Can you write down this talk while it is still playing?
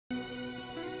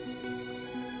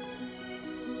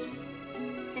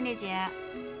，Cindy 姐，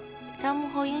当幕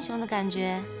后英雄的感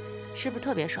觉是不是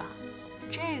特别爽？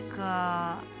这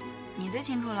个你最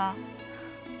清楚了。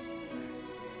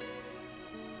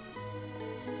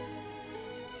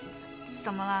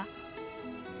怎么了？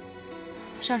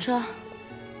上车。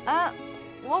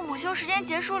我午休时间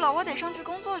结束了，我得上去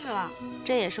工作去了。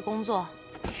这也是工作。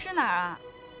去哪儿啊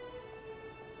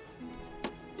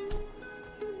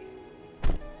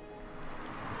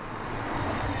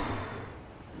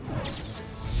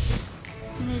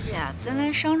？Cindy 姐，咱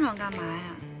来商场干嘛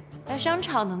呀？来商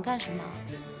场能干什么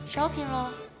？shopping喽。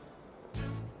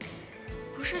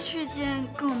不是去见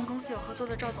跟我们公司有合作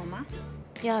的赵总吗？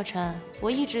叶晨，我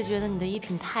一直觉得你的衣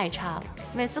品太差了，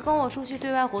每次跟我出去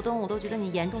对外活动，我都觉得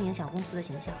你严重影响公司的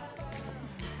形象。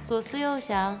左思右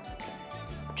想，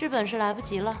治本是来不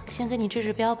及了，先给你治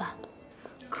治标吧。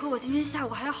可我今天下午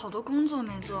还有好多工作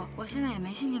没做，我现在也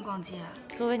没心情逛街。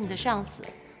作为你的上司，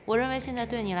我认为现在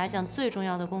对你来讲最重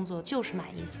要的工作就是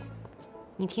买衣服。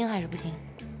你听还是不听？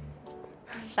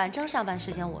反正上班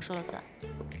时间我说了算。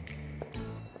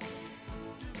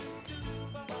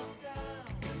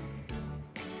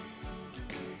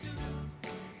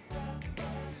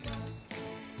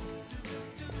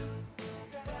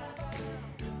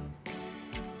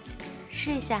试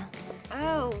一下。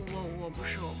我不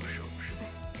是。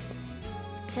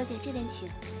小姐这边请。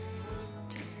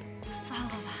算了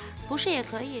吧。不是也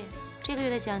可以，这个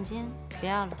月的奖金不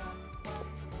要了。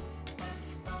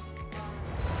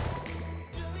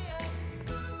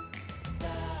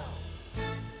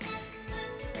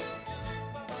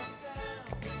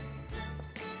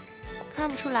看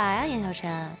不出来啊，严小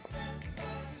晨，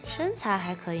身材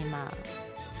还可以嘛。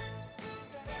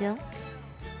行，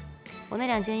我那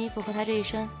2件衣服和他这一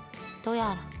身都要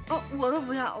了。哦，我都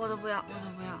不要。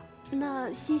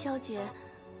那辛小姐，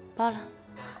包了。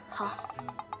好。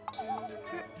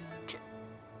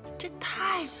这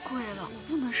太贵了，我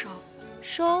不能收。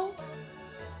收？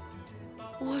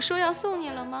我说要送你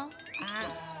了吗？啊？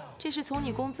这是从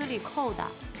你工资里扣的。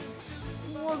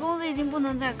我工资已经不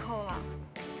能再扣了。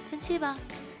分期吧。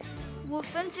我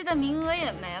分期的名额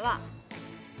也没了。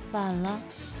晚了。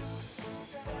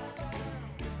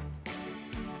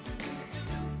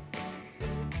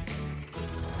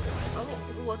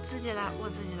我自己来。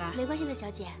没关系的，小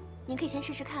姐，您可以先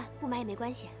试试看，不买也没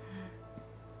关系。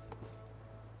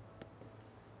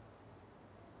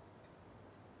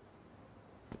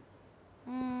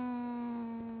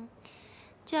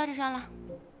就要这双了。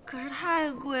可是太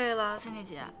贵了，Cindy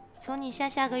姐。从你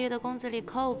下个月的工资里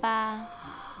扣吧。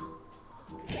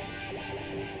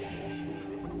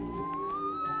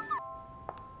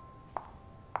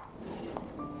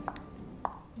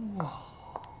哇，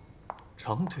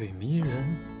长腿迷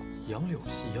人，杨柳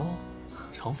细腰，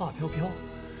长发飘飘，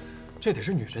这得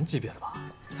是女神级别的吧？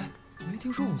哎，没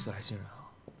听说公司来新人啊，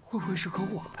会不会是客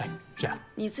户啊？哎，谁啊？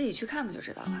你自己去看不就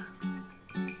知道了。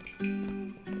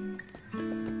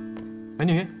美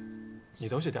女，你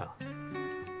东西带了。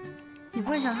你不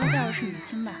会想说掉的是你的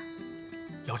心吧？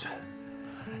姚晨，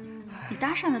你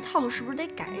搭讪的套路是不是得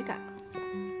改一改了？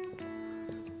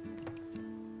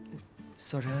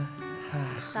小陈，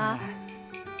早。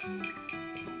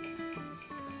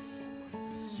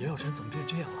叶小晨怎么变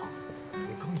这样了？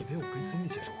我刚以为我跟 Cindy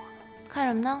姐说话呢。看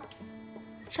什么呢？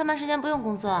上班时间不用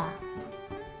工作啊？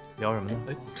聊什么呢？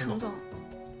哎，程总。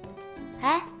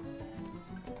哎，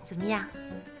怎么样？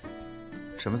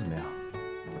什么怎么样？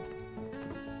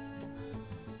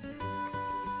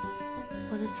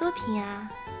我的作品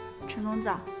呀。陈总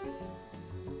早。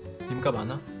你们干嘛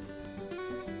呢？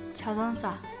乔总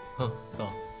早。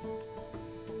早。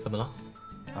怎么了？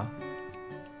啊？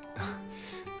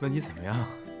问你怎么样？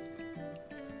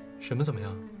什么怎么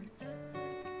样？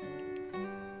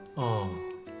哦，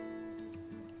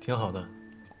挺好的，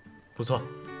不错。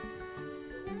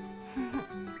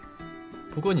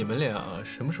不过你们俩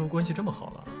什么时候关系这么好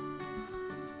了？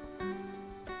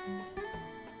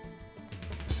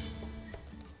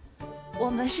我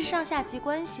们是上下级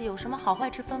关系，有什么好坏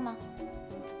之分吗？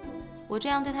我这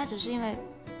样对他只是因为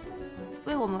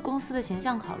为我们公司的形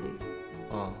象考虑。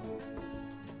哦，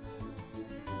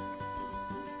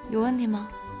有问题吗？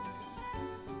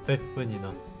哎，问你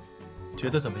呢，觉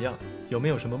得怎么样？有没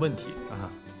有什么问题啊？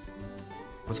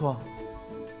不错，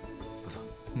不错。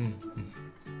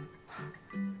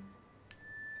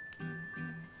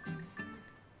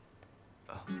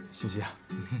欣欣，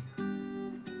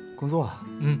工作了。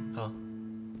好。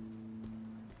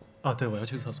啊，对，我要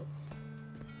去厕所。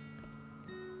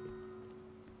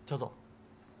焦总。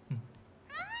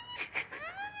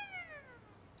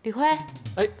李辉。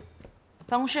哎。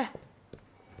办公室。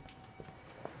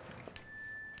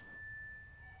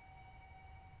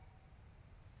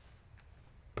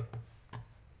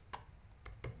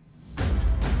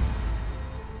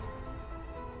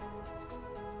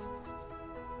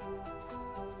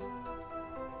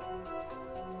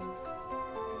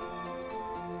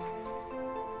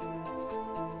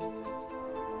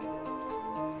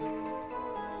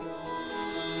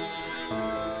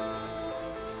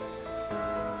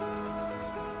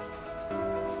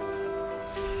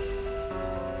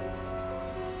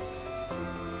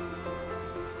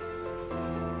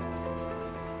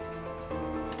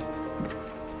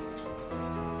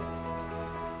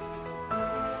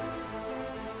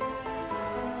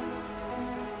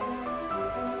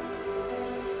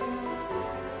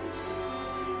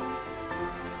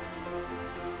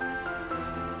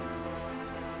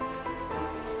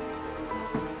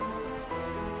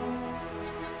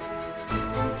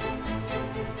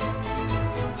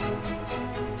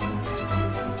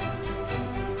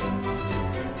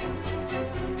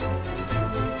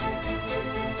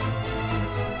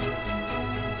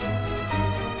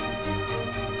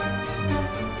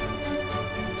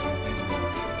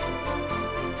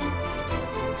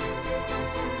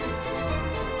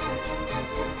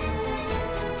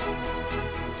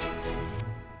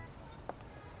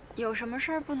有什么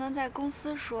事儿不能在公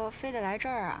司说，非得来这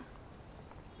儿啊？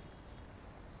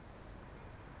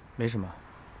没什么，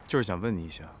就是想问你一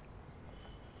下，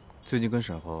最近跟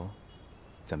沈侯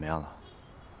怎么样了？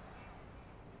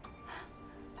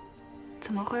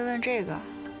怎么会问这个？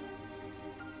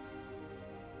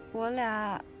我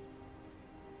俩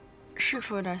是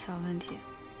出了点小问题。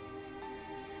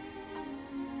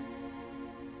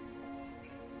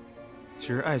其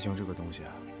实爱情这个东西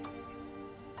啊，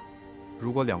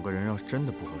如果两个人要是真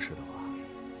的不合适的话，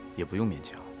也不用勉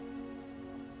强。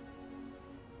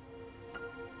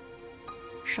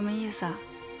什么意思啊？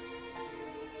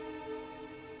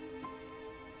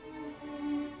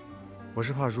我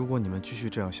是怕，如果你们继续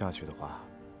这样下去的话，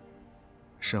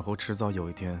沈侯迟早有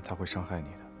一天他会伤害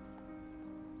你的。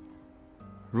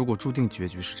如果注定结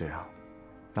局是这样，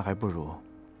那还不如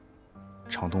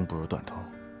长痛不如短痛。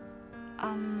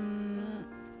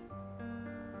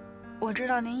我知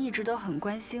道您一直都很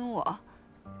关心我。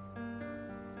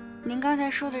您刚才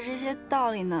说的这些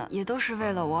道理呢，也都是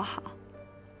为了我好。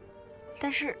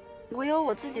但是我有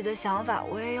我自己的想法，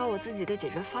我也有我自己的解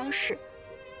决方式。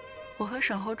我和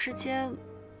沈侯之间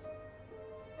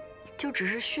就只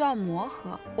是需要磨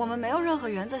合，我们没有任何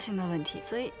原则性的问题，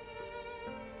所以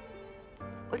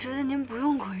我觉得您不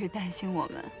用过于担心我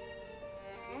们。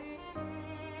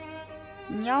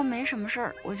你要没什么事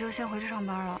儿，我就先回去上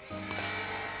班了。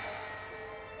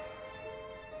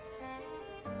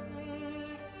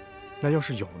那要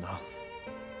是有呢？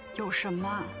有什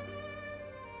么？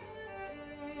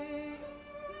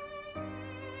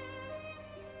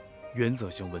原则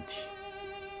性问题。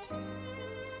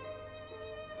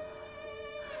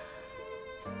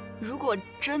如果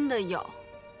真的有，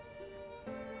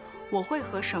我会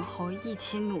和沈侯一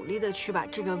起努力的去把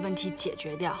这个问题解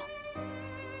决掉，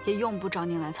也用不着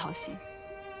您来操心。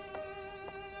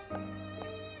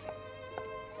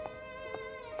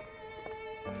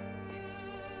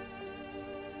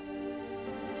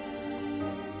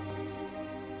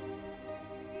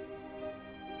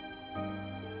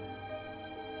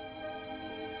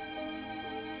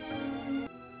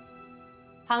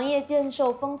行业渐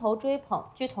受风头追捧。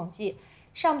据统计，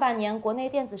上半年国内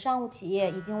电子商务企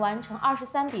业已经完成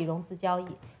23笔融资交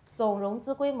易，总融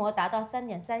资规模达到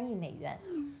3.3亿美元。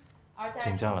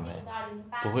请假了没？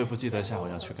不会不记得下午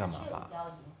要去干嘛吧？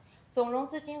总融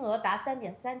资金额达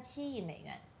3.37亿美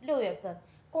元。6月份，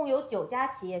共有9家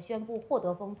企业宣布获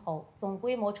得风投，总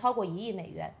规模超过1亿美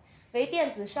元，为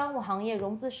电子商务行业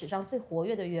融资史上最活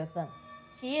跃的月份。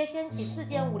企业掀起自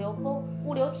建物流风，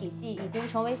物流体系已经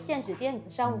成为限制电子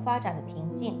商务发展的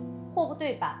瓶颈。货不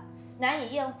对版，难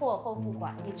以验货后付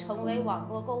款，已成为网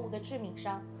络购物的致命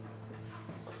伤。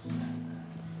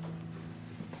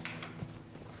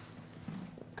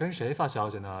跟谁发消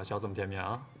息呢？笑这么甜蜜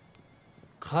啊！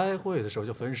开会的时候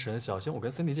就分神，小心我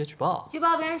跟Cindy姐举报。举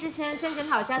报别人之前，先检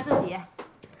讨一下自己。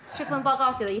这份报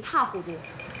告写得一塌糊涂，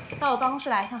到我办公室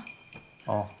来一趟。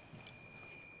哦。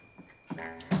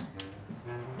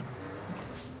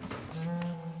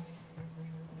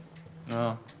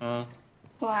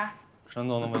喂，沈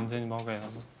总的文件你帮我给他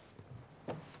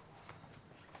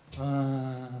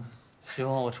吗？希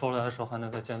望我抽出来的时候还能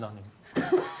再见到你们。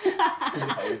祝你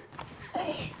好运。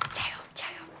加油，加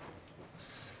油！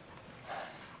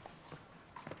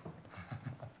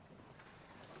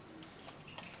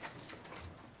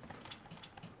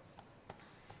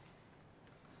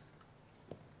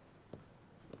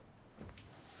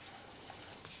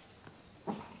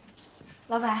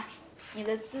老板，你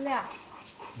的资料。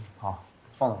好，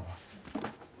放那吧。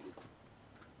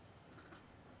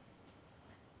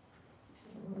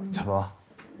怎么？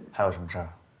还有什么事儿？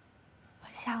我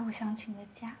下午想请个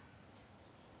假。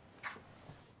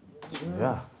请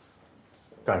假？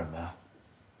干什么呀？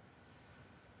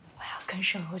我要跟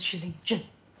沈侯去领证。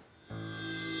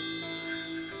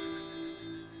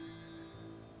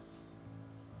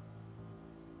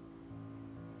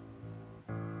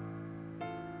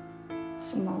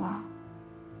怎么了？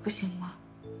不行吗？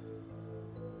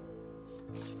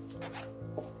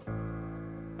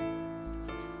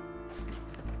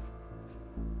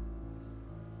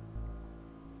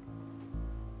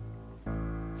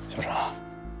小常，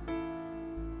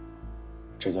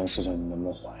这件事情你能不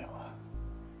能缓一缓？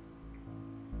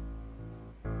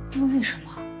为什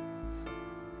么？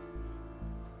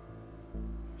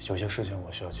有些事情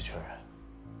我需要去确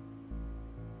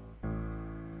认。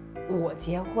我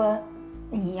结婚，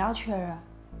你要确认？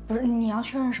不是，你要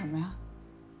确认什么呀？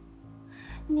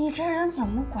你这人怎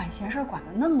么管闲事管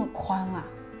得那么宽啊？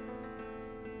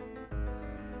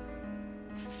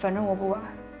反正我不管，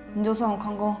你就算我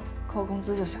旷工，扣工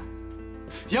资就行。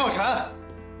杨小婵，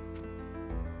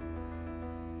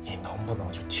你能不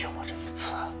能就听我这一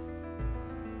次？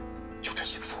就这一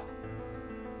次。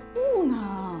不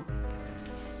能。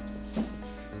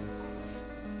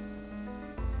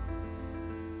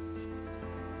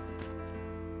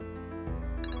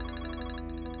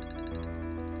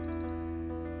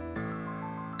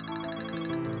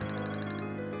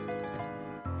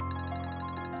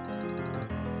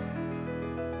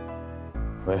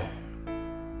喂。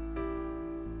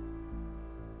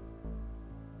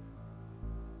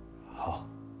好，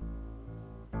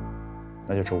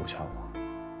那就周5下午吧。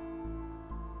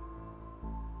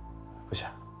不行，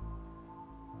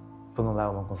不能来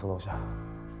我们公司楼下，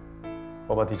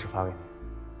我把地址发给你。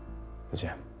再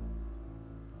见。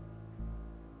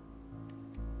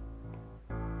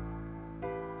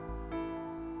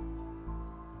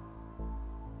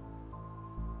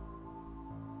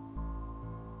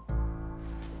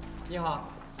你好。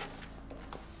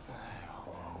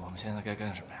我们现在该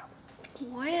干什么呀？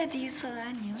我也第一次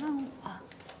来，你问我。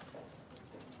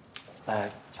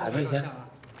来，排队先。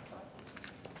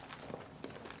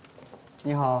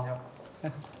你好。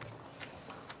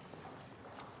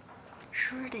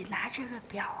是不是得拿这个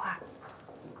表啊？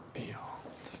表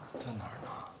在哪儿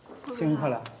呢？新人快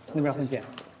来，去那边分拣。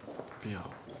表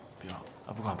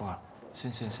啊，不管，先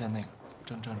那个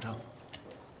证。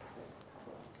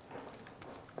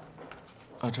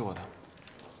啊，这我的。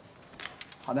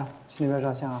好的，去那边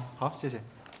照相啊。好，谢谢。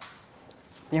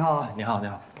你好。你好。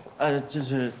这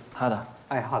是他的。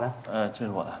哎，好的。这是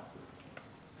我的。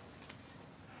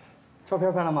照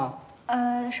片拍了吗？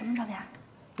什么照片？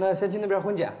那先去那边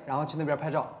婚检，然后去那边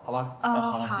拍照，好吧？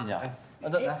好了，谢谢啊。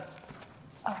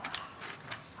来。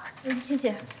谢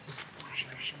谢。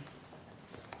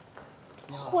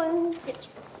婚检。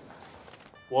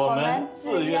我们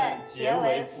自愿结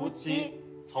为夫妻，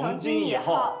从今以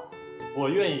后，我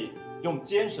愿意用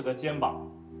坚实的肩膀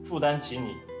负担起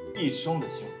你一生的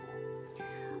幸福。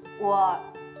我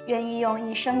愿意用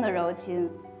一生的柔情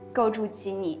构筑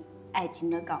起你爱情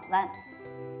的港湾。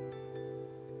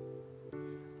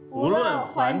无论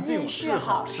环境是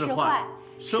好是坏，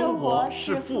生活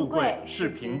是富贵是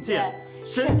贫贱，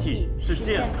身体是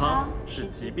健康是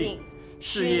疾病，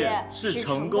事业是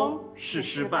成功是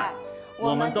失败，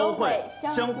我们都会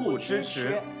相互支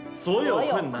持，所有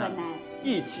困难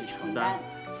一起承担，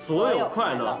所有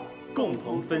快乐共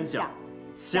同分享，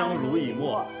相濡以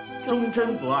沫，忠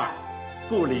贞不二，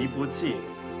不离不弃，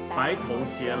白头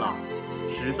偕老，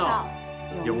直到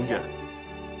永远。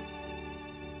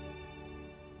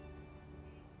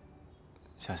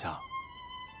小小，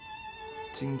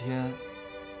今天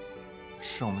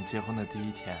是我们结婚的第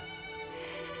一天。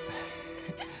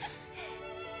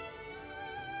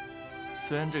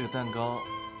虽然这个蛋糕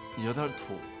有点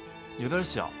土，有点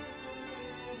小，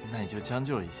那你就将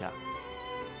就一下。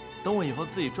等我以后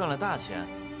自己赚了大钱，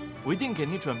我一定给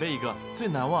你准备一个最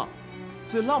难忘、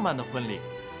最浪漫的婚礼。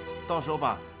到时候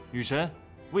把雨神、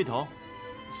魏头，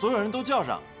所有人都叫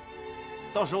上。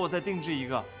到时候我再定制一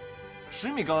个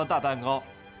10米高的大蛋糕。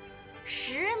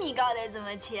10米高得怎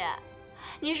么切？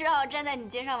你是让我站在你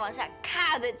肩上往下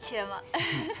咔的切吗？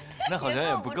那好像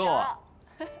也不够啊。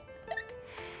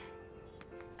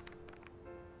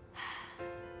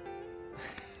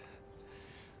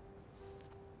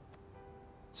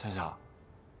小小，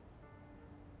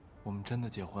我们真的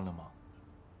结婚了吗？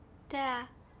对啊。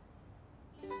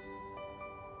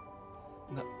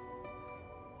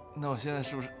那我现在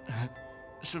是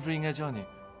不是应该叫你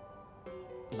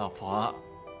老婆啊？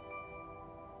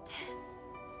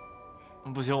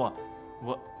不行，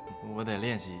我得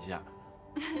练习一下。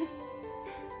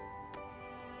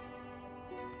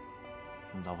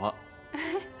老婆，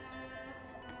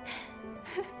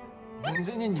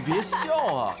你别笑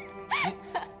啊！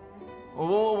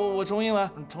我重新来。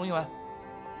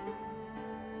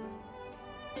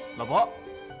老婆，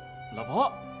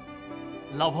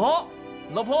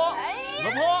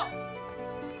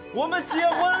我们结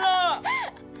婚了！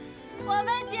我们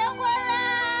结婚了！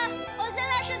我现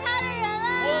在是他的人了！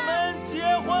我们结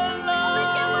婚了！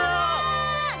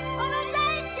我们在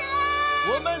一起了！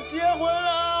我们结婚了！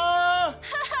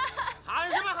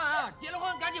喊什么喊啊？结了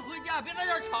婚赶紧回家，别在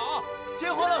这儿吵！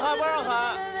结婚了还不让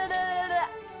喊？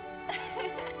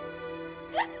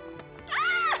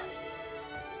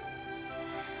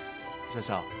小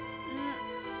小，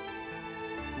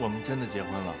我们真的结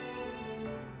婚了，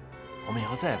我们以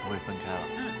后再也不会分开了。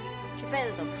这辈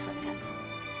子都不分开。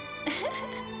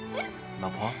老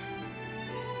婆，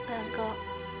大哥。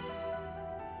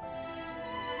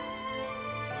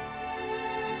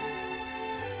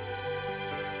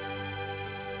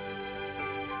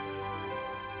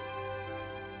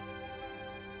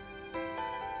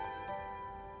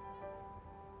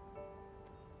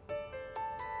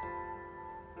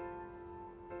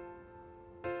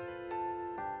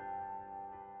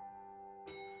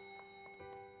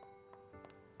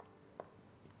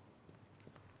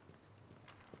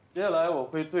接下来我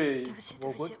会对对不起，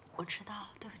我迟到了，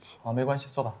对不起。好，没关系，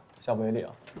坐吧，下不为例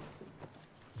啊。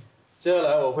接下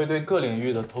来我会对各领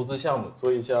域的投资项目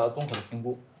做一下综合的评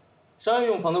估。商业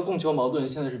用房的供求矛盾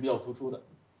现在是比较突出的。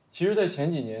其实，在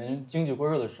前几年经济过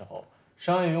热的时候，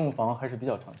商业用房还是比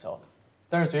较畅销的。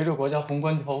但是随着国家宏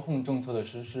观调控政策的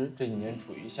实施，这几年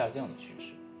处于下降的趋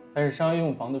势。但是商业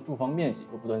用房的住房面积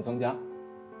又不断增加，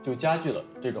就加剧了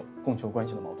这种供求关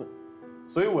系的矛盾。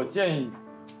所以我建议，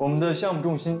我们的项目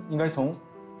重心应该从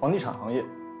房地产行业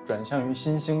转向于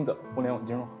新兴的互联网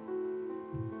金融行业。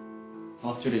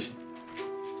好，就这些。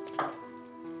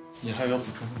你还有要补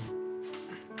充的吗？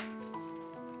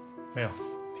没有，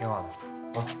挺好的。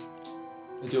好，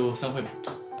那就散会吧。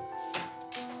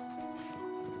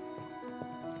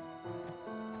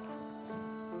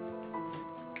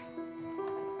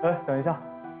哎，等一下，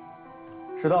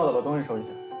迟到了，把东西收一下。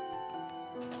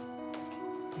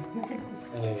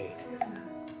哎，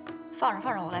放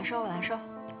着，我来收。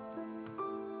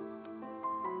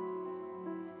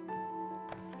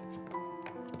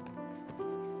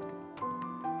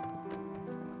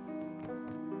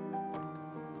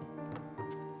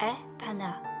哎，潘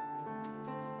娜，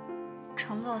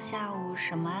程总下午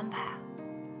什么安排啊？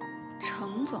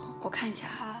程总，我看一下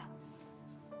哈。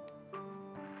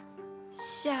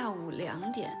下午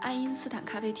2点，爱因斯坦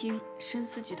咖啡厅，深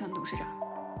思集团董事长。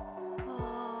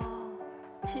哦，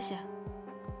谢谢。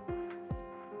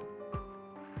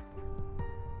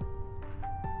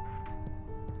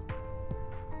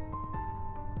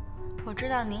我知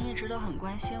道您一直都很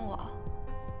关心我，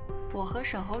我和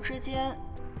沈侯之间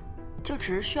就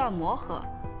只是需要磨合，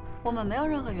我们没有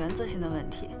任何原则性的问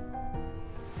题，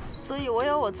所以我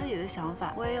有我自己的想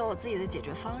法，我也有我自己的解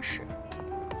决方式。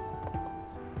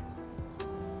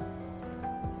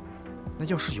那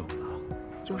要是有呢？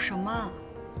有什么？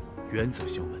原则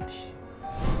性问题。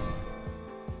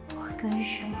我跟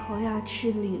沈侯要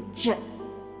去领证，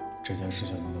这件事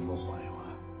情你能不能缓一缓？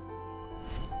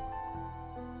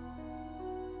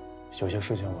有些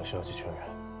事情我需要去确认。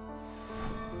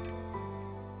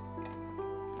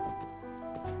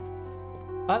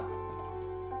啊？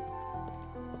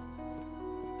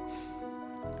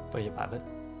问一百问。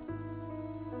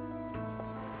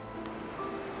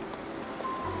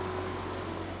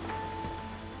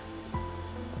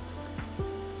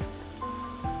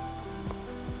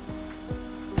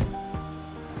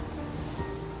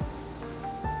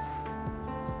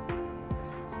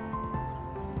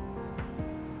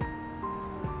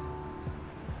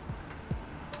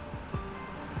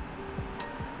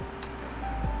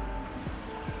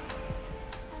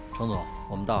程总，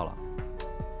我们到了。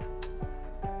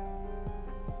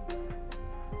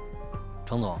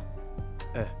程总，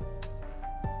哎，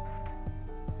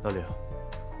老李，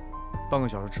半个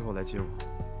小时之后来接我。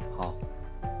好。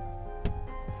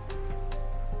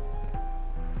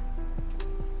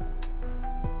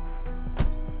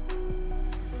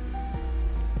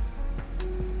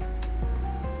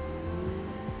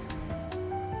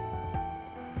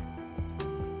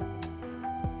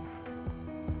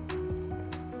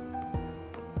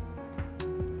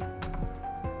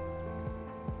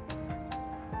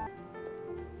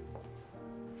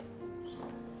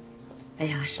哎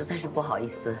呀，实在是不好意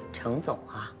思，程总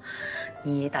啊，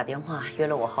你打电话约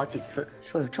了我好几次，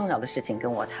说有重要的事情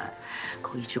跟我谈，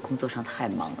可我一直工作上太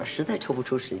忙了，实在抽不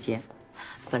出时间。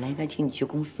本来应该请你去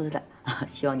公司的，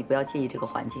希望你不要介意这个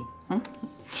环境。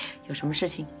有什么事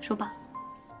情说吧。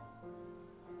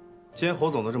既然侯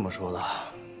总都这么说了，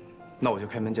那我就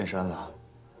开门见山了。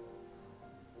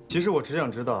其实我只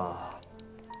想知道，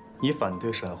你反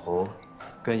对沈侯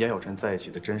跟严有辰在一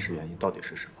起的真实原因到底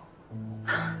是什么？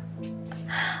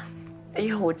哎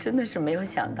呀，我真的是没有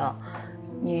想到，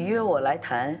你约我来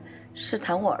谈，是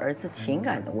谈我儿子情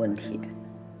感的问题。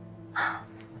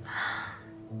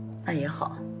那也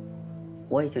好，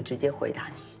我也就直接回答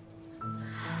你，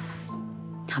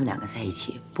他们两个在一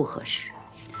起不合适，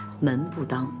门不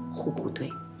当户不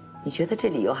对，你觉得这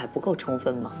理由还不够充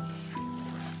分吗？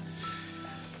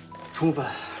充分，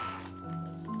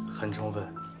很充分，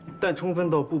但充分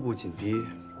到步步紧逼，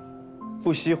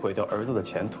不惜毁掉儿子的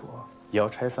前途，也要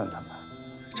拆散他们，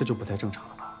这就不太正常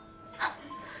了吧？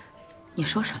你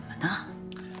说什么呢？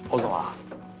侯总啊，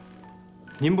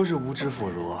您不是无知妇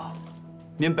孺，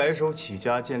您白手起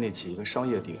家建立起一个商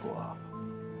业帝国，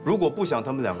如果不想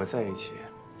他们两个在一起，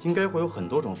应该会有很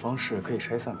多种方式可以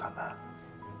拆散他们。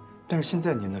但是现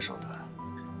在您的手段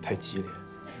太激烈，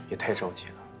也太着急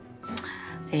了。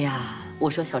哎呀，我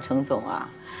说小程总啊，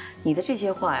你的这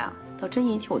些话呀，倒真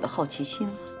引起我的好奇心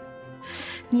了。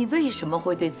你为什么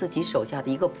会对自己手下的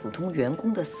一个普通员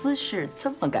工的私事这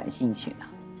么感兴趣呢？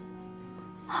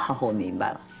好，我明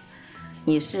白了，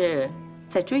你是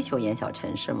在追求严小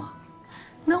晨是吗？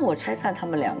那我拆散他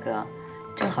们两个，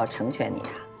正好成全你啊。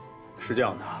是这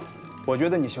样的，我觉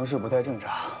得你行事不太正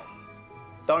常，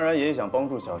当然也想帮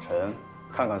助小陈，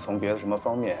看看从别的什么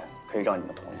方面可以让你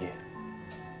们同意，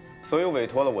所以委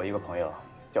托了我一个朋友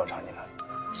调查你们。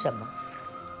什么？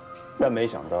但没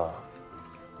想到，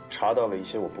查到了一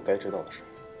些我不该知道的事。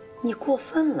你过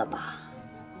分了吧？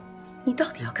你到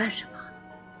底要干什么？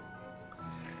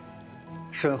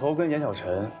沈侯跟严小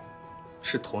晨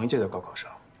是同一届的高考生，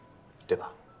对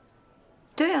吧？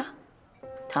对啊，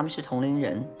他们是同龄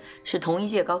人，是同一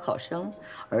届高考生，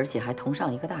而且还同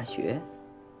上一个大学，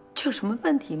这有什么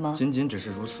问题吗？仅仅只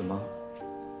是如此吗？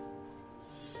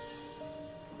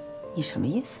你什么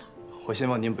意思啊？我希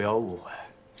望您不要误会，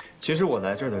其实我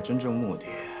来这儿的真正目的，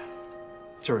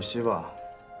就是希望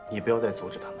你不要再阻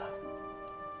止他们，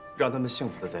让他们幸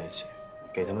福的在一起，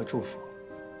给他们祝福。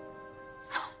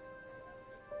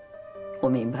我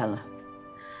明白了，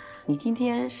你今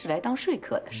天是来当说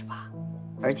客的是吧？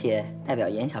而且代表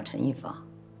严小晨一方。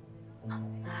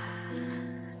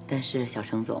但是小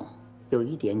程总，有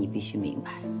一点你必须明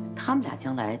白，他们俩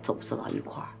将来走不走到一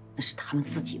块儿，那是他们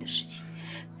自己的事情，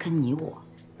跟你我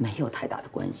没有太大的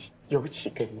关系，尤其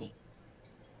跟你。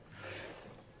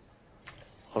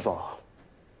何总，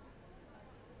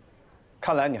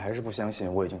看来你还是不相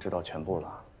信我已经知道全部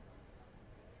了。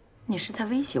你是在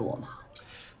威胁我吗？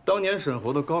当年沈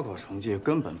侯的高考成绩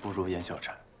根本不如严小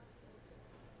晨，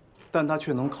但他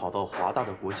却能考到华大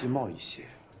的国际贸易系，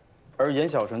而严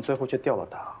小晨最后却掉了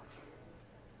档。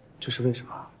这是为什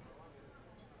么？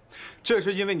这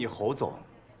是因为你侯总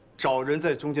找人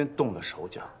在中间动了手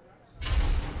脚。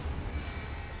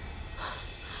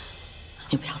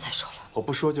你不要再说了。我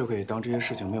不说就可以当这些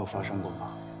事情没有发生过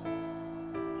吗？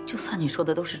就算你说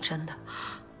的都是真的，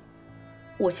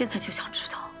我现在就想知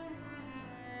道，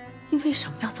你为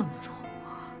什么要这么做？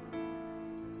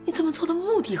你这么做的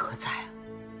目的何在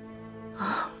啊？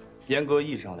啊？严格意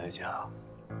义上来讲，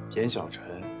严小晨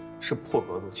是破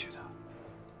格录取的，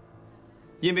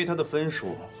因为他的分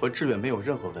数和志愿没有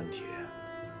任何问题，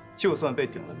就算被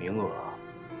顶了名额，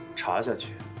查下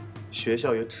去，学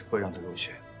校也只会让他入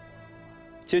学。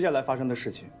接下来发生的事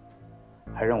情，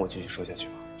还让我继续说下去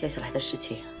吗？接下来的事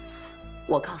情，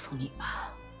我告诉你吧。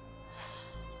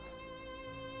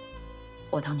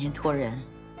我当年托人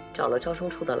找了招生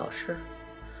处的老师，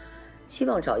希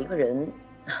望找一个人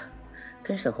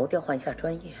跟沈侯调换一下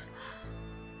专业。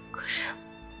可是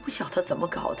不晓得怎么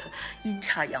搞的，阴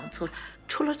差阳错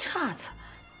出了岔子，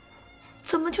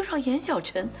怎么就让严小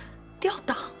晨调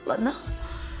档了呢？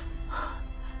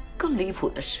更离谱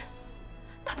的是，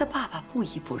他的爸爸不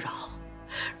依不饶，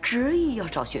执意要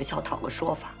找学校讨个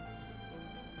说法。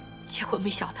结果没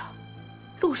想到，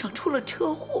路上出了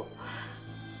车祸。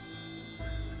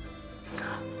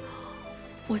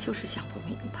我就是想不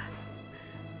明白，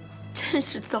真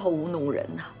是造物弄人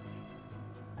呐！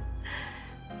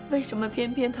为什么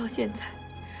偏偏到现在，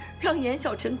让严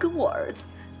小晨跟我儿子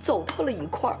走到了一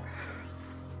块儿？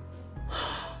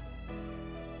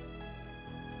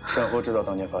沈侯知道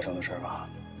当年发生的事吗？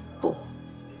不，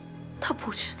他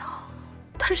不知道，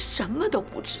他什么都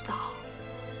不知道。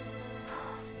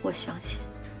我相信，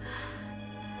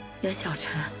严小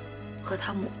晨和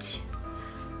他母亲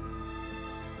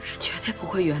是绝对不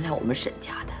会原谅我们沈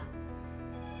家的。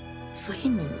所以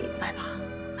你明白吧？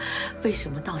为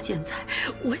什么到现在，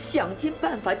我想尽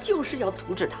办法就是要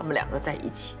阻止他们两个在一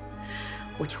起？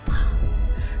我就怕，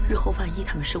日后万一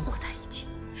他们生活在一起，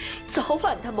早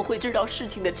晚他们会知道事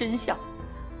情的真相，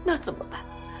那怎么办？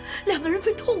两个人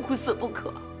非痛苦死不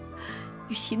可。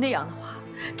与其那样的话，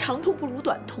长痛不如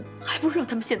短痛，还不如让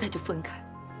他们现在就分开。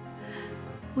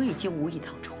我已经无意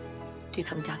当中对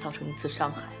他们家造成一次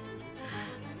伤害，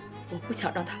我不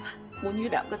想让他们母女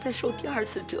两个再受第二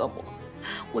次折磨。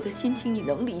我的心情你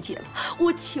能理解吗？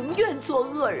我情愿做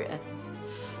恶人，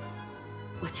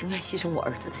我情愿牺牲我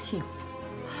儿子的幸福，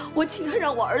我情愿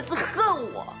让我儿子恨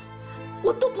我，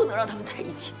我都不能让他们在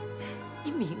一起，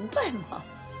你明白吗？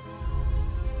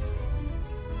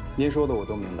您说的我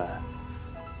都明白，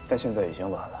但现在已经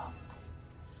晚了。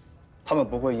他们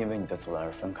不会因为你的阻拦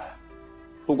而分开，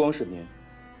不光是您，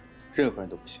任何人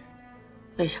都不行。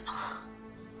为什么？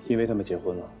因为他们结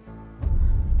婚了。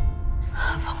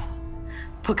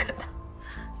不可能，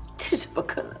这是不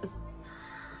可能。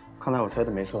看来我猜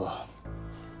的没错，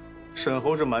沈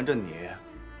侯是瞒着你，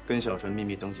跟小陈秘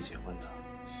密登记结婚的。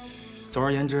总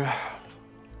而言之，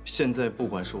现在不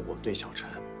管是我对小陈，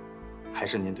还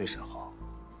是您对沈侯，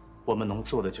我们能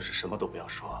做的就是什么都不要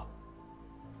说，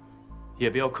也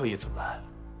不要刻意阻拦，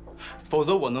否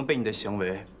则我能被你的行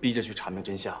为逼着去查明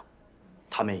真相，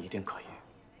他们也一定可以。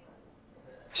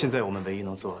现在我们唯一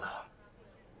能做的，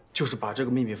就是把这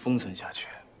个秘密封存下去。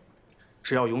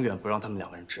只要永远不让他们两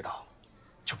个人知道，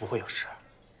就不会有事。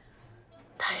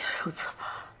但愿如此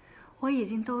吧。我已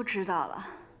经都知道了。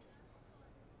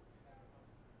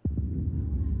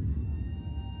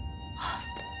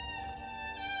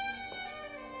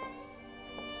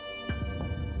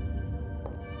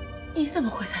你怎么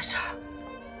会在这儿？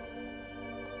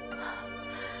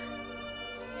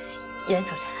严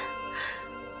小晨，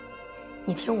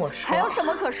你听我说。还有什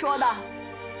么可说的？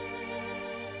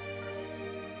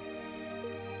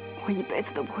我一辈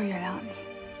子都不会原谅你。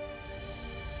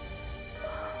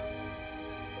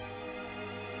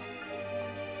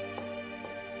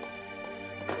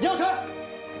杨晨。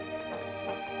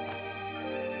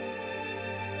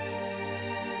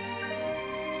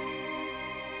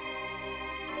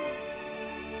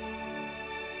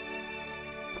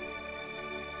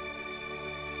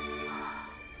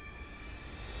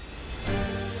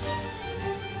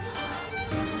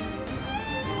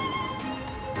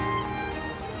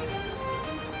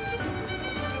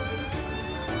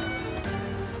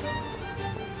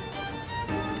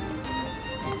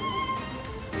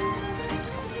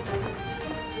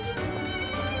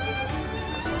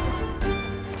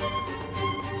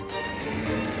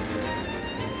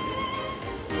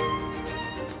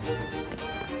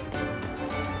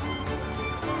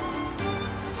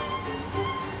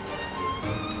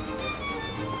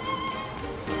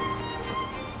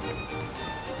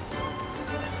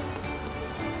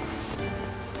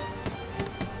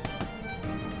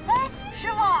 师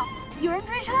傅，有人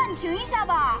追车，你停一下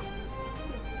吧。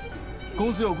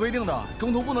公司有规定的，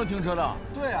中途不能停车的。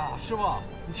对啊，师傅，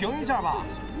你停一下吧。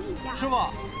停一下。师傅，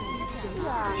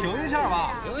停一下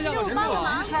吧。停一下吧，师傅。帮个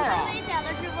忙，太危险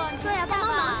了，师傅。对呀，帮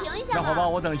忙，停一下吧。那好吧，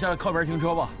我等一下靠边停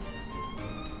车吧。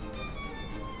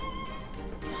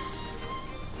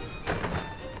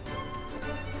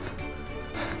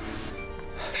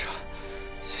是吧？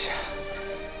谢谢。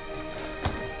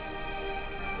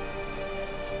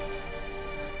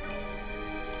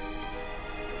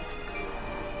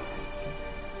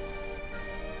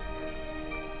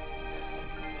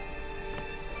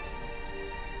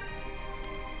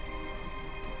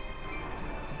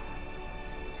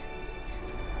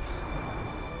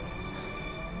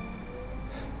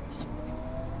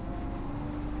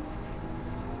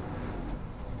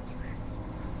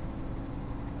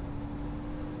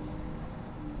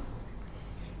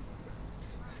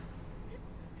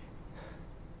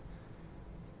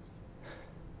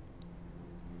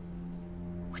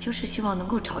 我就是希望能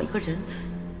够找一个人，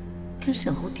跟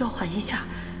沈侯调换一下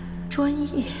专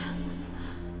业。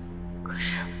可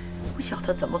是不晓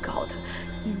得怎么搞的，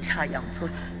阴差阳错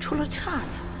出了岔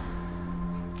子，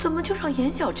怎么就让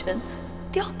严小晨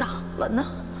调档了呢？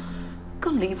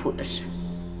更离谱的是，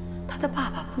他的爸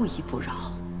爸不依不饶，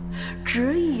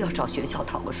执意要找学校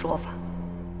讨个说法。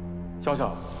小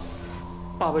小，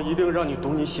爸爸一定让你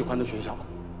读你喜欢的学校，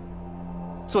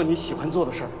做你喜欢做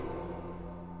的事儿。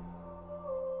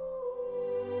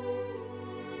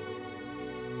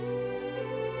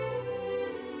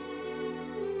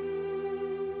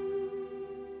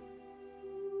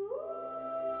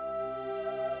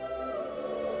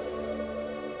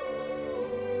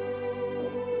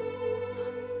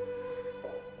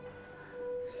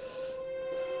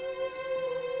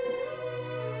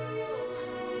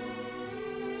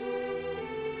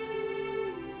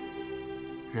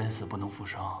 人死不能复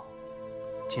生，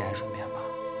节哀顺变吧。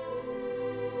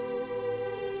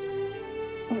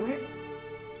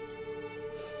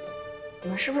你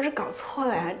们是不是搞错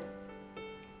了呀？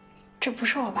这不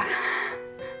是我爸。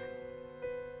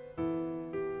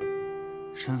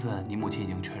身份你母亲已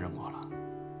经确认过了。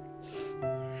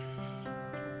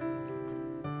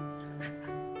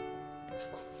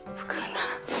不可能，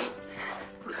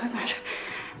不可能！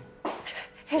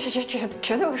这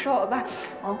绝对不是我爸，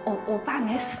我爸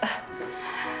没死。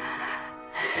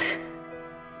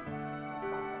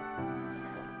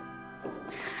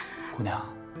姑娘，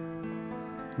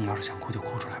你要是想哭就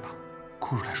哭出来吧，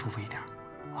哭出来舒服一点，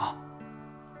啊。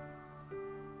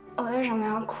我为什么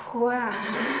要哭呀？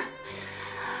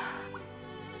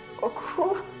我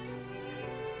哭，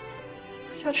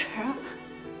我就承认我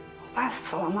爸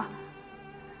死了吗？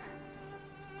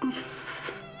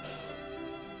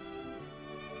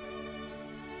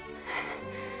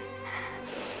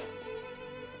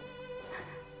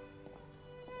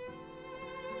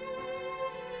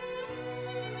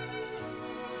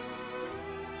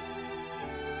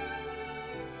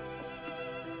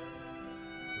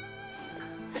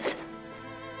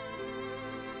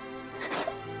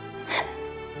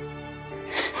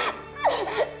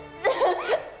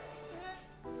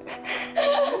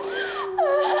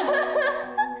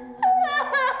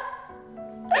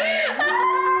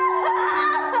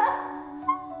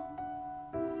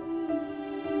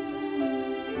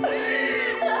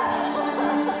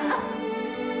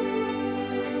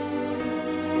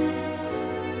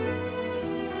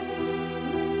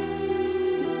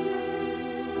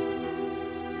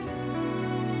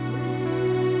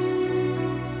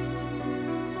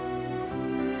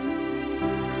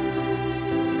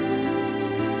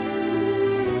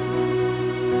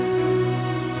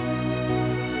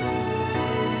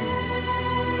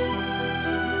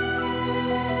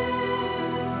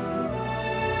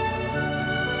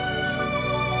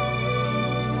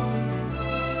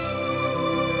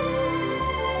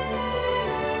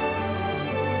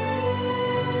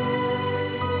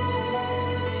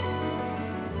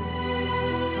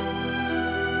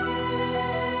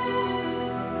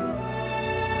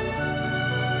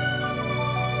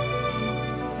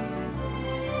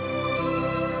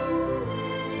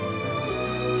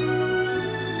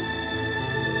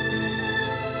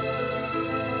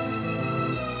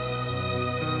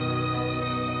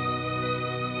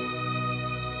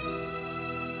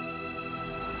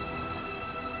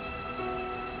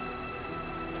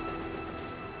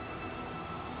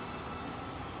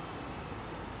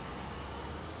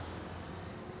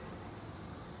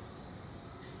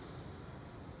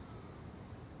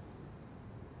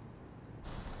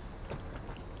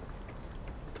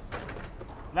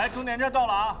来，终点站到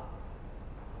了啊！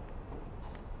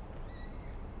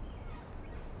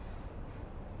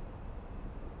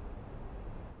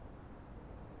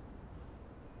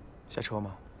下车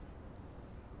吗？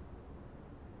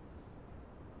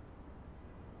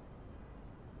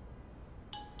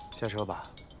下车吧。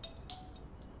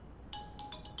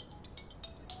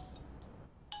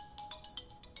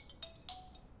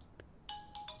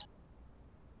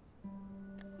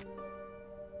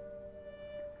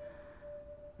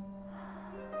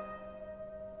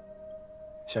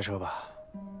下车吧。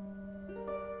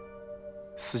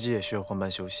司机也需要换班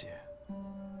休息。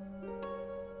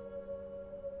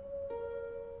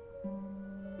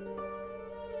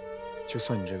就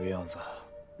算你这个样子，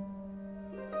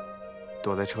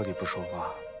躲在车里不说话，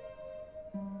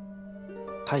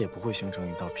它也不会形成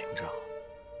一道屏障，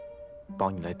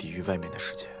帮你来抵御外面的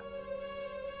世界。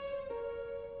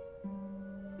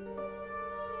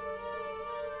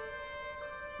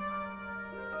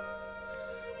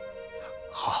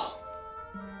好，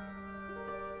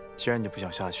既然你不想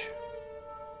下去，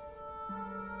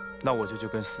那我就去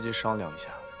跟司机商量一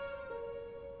下，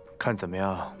看怎么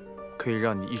样可以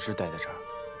让你一直待在这儿。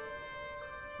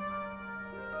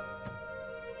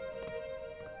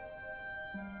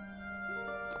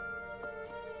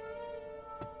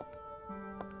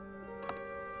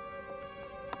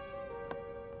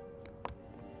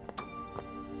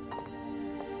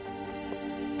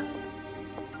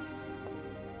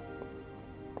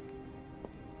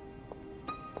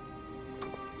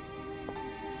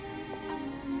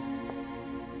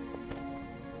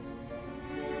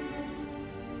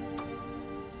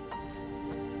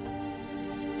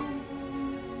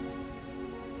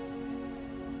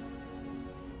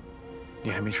你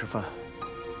还没吃饭，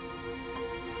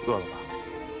饿了吧？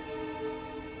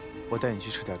我带你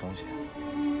去吃点东西。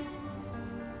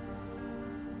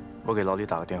我给老李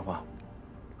打个电话。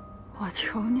我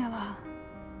求你了，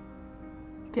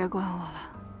别管我了，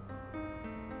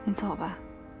你走吧。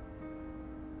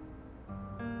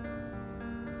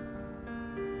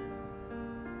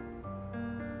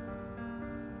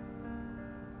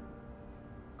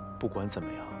不管怎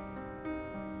么样，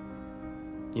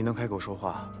你能开口说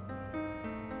话，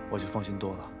我就放心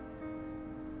多了。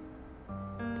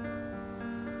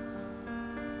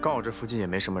刚好这附近也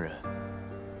没什么人，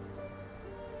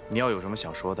你要有什么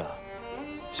想说的、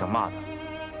想骂的，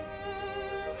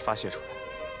发泄出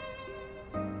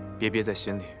来，别憋在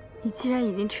心里。你既然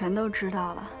已经全都知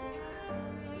道了，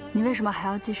你为什么还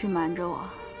要继续瞒着我？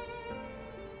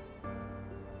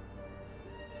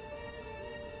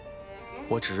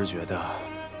我只是觉得，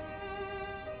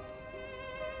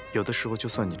有的时候就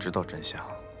算你知道真相，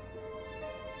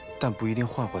但不一定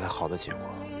换回来好的结果。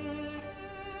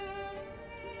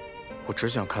我只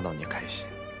想看到你开心，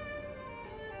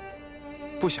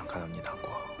不想看到你难过。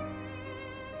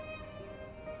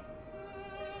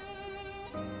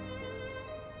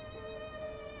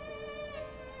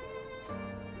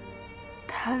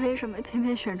他为什么偏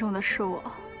偏选中的是我？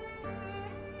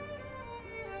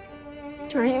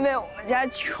就是因为我们家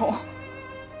穷，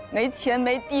没钱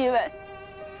没地位，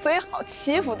所以好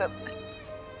欺负，对不对？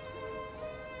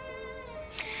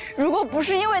如果不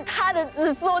是因为他的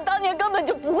自私，我当年根本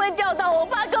就不会钓到，我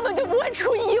爸根本就不会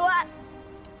出意外。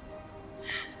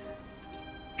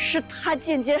是他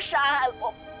间接杀害了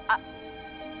我爸，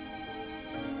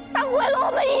他毁了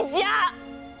我们一家。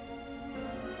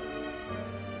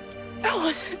而我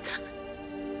现在，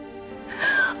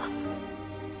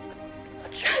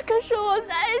这可是我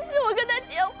在一起，我跟他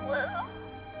结婚了，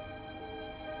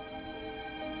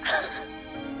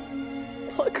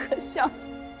多可笑！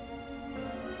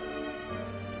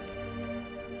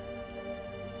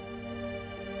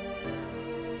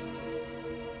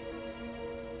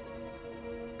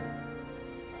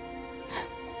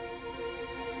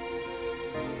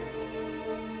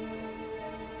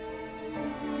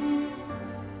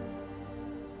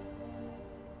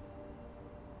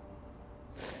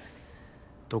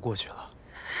都过去了，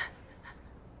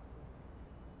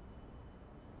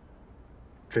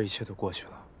这一切都过去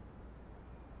了。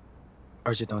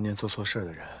而且当年做错事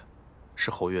的人是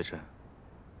侯月珍，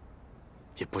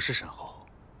也不是沈侯。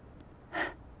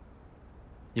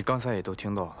你刚才也都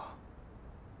听到了，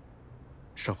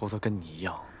沈侯他跟你一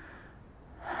样，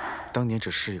当年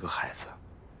只是一个孩子，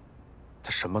他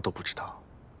什么都不知道。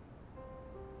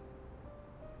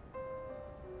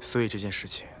所以这件事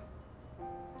情，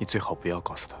你最好不要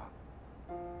告诉他，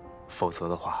否则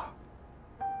的话，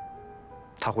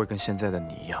他会跟现在的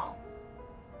你一样，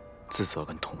自责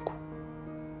跟痛苦。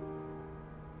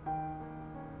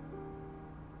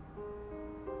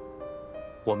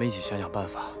我们一起想想办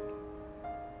法。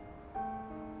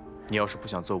你要是不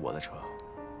想坐我的车，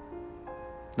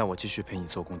那我继续陪你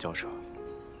坐公交车。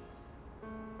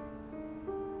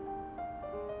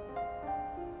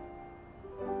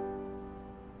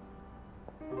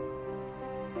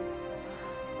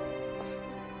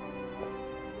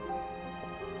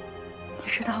你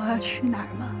知道我要去哪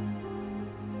儿吗？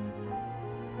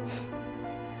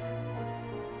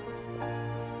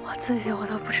我自己我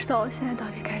都不知道我现在到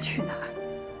底该去哪儿。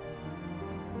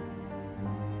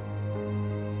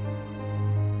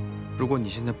如果你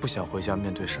现在不想回家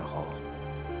面对沈浩，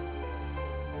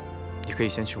你可以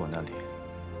先去我那里。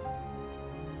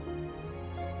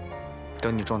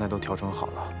等你状态都调整好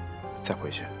了，再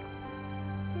回去。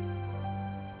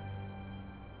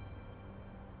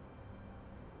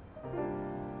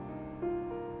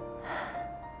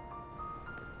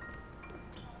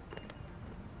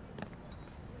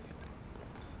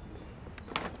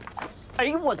哎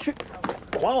呦我去！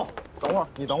还我！等会儿，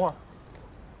你等会儿。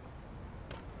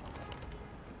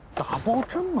打包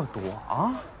这么多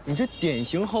啊！你这典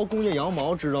型薅工业羊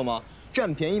毛，知道吗？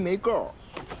占便宜没够。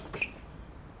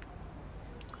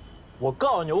我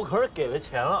告诉你，我可是给了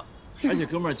钱了，而且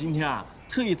哥们儿今天啊，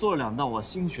特意做了2道我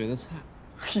新学的菜。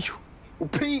哎呦，我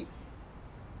呸！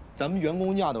咱们员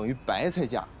工价等于白菜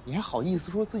价，你还好意思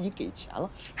说自己给钱了，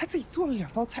还自己做了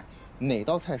2道菜？哪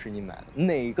道菜是你买的？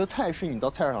哪个菜是你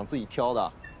到菜市场自己挑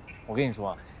的？我跟你说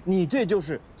啊，你这就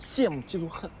是羡慕嫉妒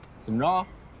恨。怎么着？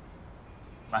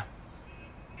来，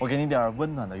我给你点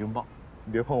温暖的拥抱。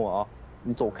你别碰我啊！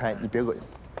你走开，你别恶心。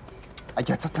哎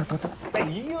呀，等。哎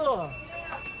呀，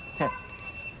嘿，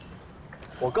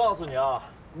我告诉你啊，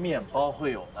面包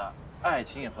会有的，爱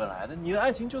情也会来的。你的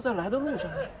爱情就在来的路上。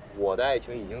我的爱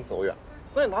情已经走远了。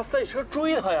那你拿赛车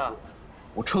追他呀？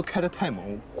我车开得太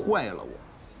猛，坏了我。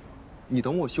你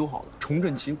等我修好了，重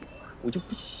振旗鼓，我就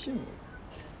不信了。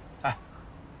哎，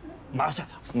拿下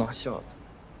他！拿下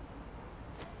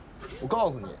他！我告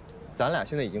诉你，咱俩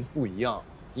现在已经不一样了。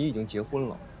你已经结婚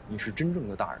了，你是真正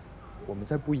的大人，我们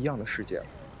在不一样的世界了。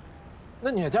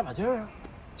那你也加把劲儿啊！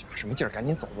加什么劲儿？赶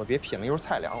紧走吧，别撇了，一会儿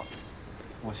菜凉了。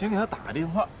我先给他打个电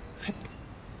话。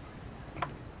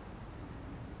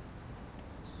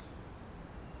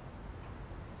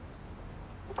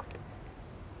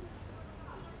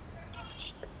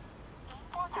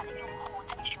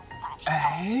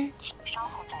哎，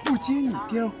不接你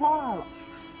电话了，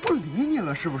不理你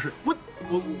了，是不是？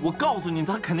我告诉你，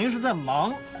他肯定是在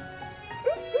忙。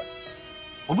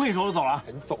我不跟你说，我走了。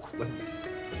你走吧你。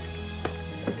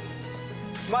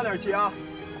慢点骑啊！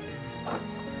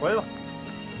回去吧。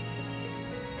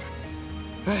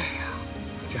哎呀，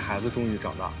这孩子终于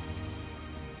长大了。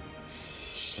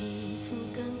幸福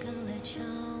刚刚来敲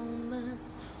门，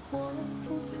我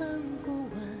不曾过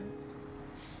问。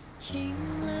迎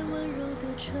来温柔的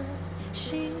春，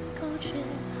心口却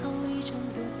好一种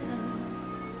的疼。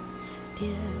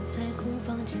点在空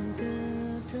房间的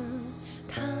灯，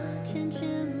它渐渐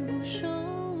不收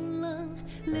冷，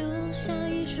留下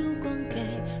一束光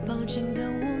给抱紧的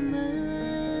我们。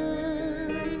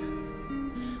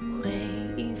回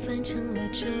忆翻成了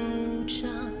旧账，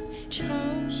嘲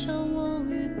笑我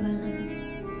愚笨，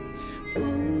不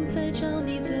再找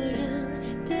你责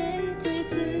任，得对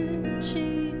自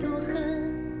己。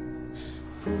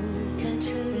不敢承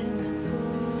认的错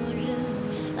人，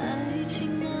爱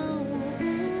情啊，我不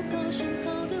够深好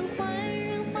的坏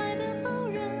人，坏的好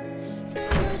人，怎么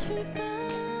区分？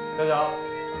小小，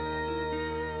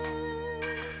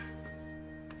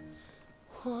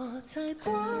活在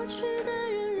过去的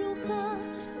人如何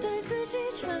对自己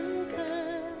诚恳？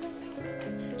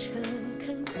诚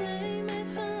恳对每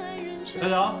份爱认真，小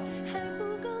小，还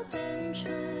不够单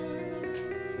纯。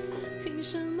凭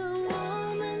什么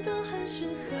我们都很适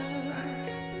合？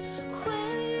回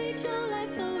忆就来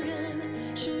否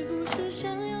认，是不是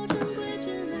想要珍贵，只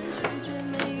能拒绝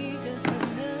每一个可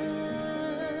能？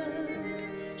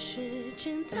时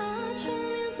间它眷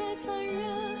恋再残忍，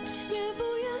也不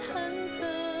愿喊疼。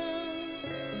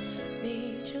你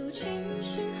究竟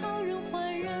是好人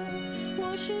坏人？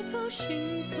我是否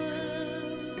幸存？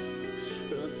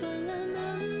若算了，能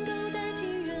够代替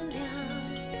原谅。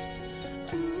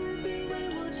不必为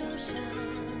我着想，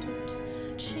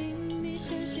请你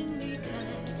先行离开，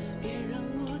别让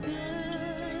我的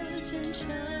坚强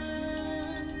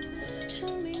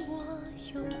证明我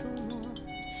有多么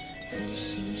很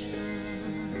心酸。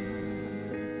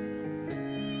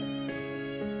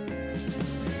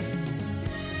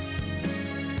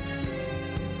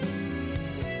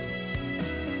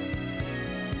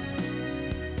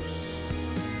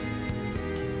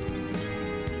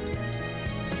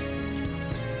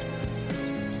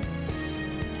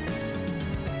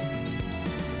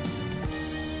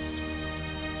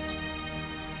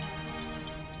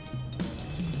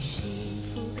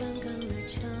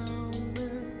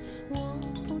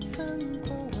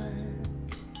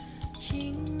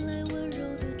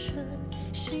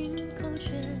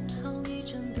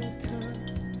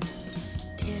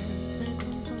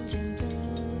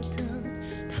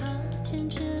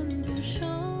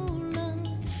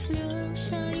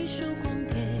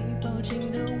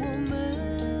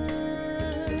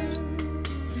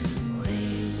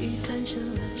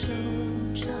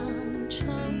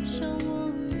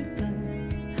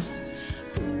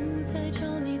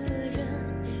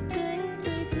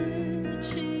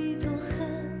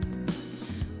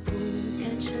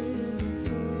承认的做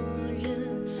人，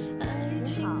爱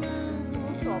情啊，我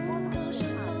不高尚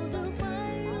好的坏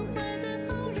人，坏的好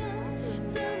人，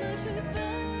怎么区分？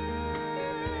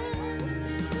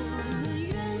我们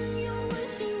愿用问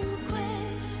心无愧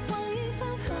换一番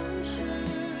芳醇，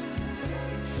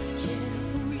也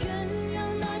不愿让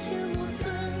那些磨损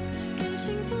跟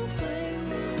幸福回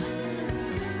吻。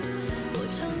我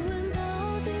常问到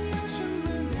底要什么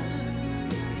呢？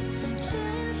结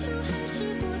束还是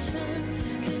过程？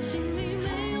感情里没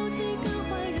有几个坏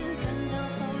人，看到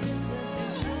好人的背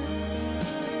证。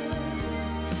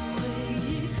回忆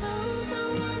偷走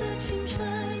我的青春，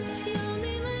要你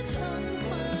来偿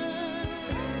还。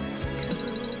可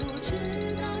我知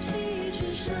道情义之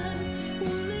深，无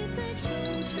力再纠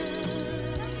缠。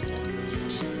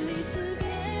生离死别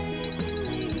已经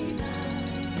历一半，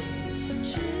只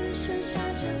剩下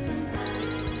这份爱，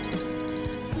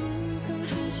足够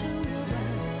支撑我们，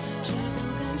直到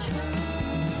肝肠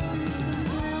寸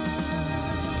断，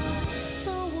到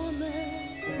我们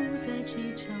不再计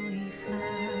较遗憾。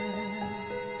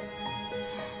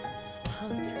好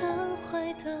的坏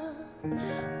的，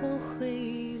我会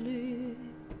一律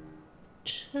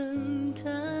承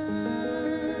担。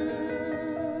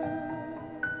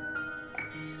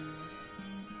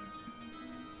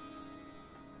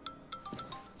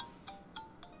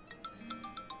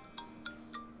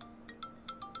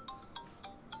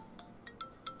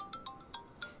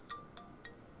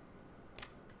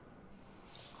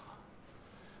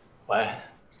喂，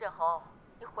沈红，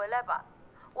你回来吧，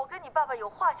我跟你爸爸有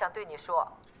话想对你说。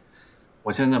我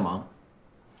现在在忙，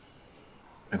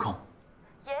没空。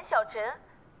严小晨，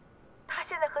他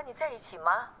现在和你在一起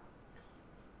吗？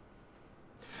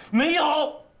没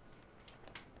有。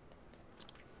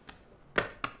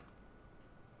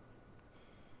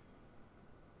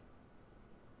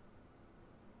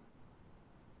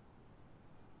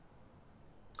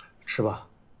吃吧，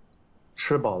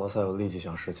吃饱了才有力气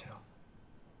想事情。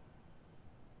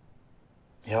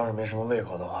你要是没什么胃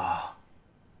口的话，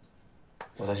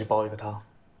我再去煲一个汤。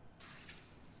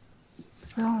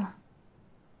不用了。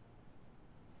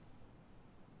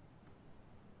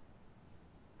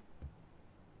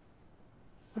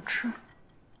我吃。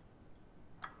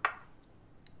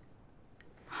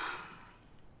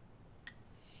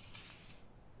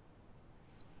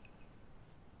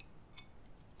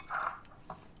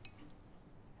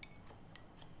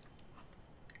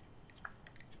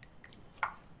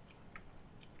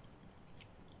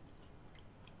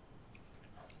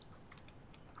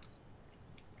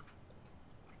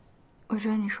我觉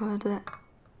得你说的对，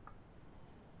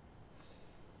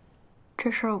这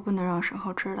事儿我不能让沈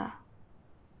浩知道。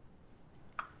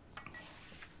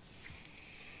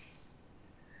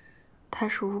他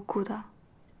是无辜的，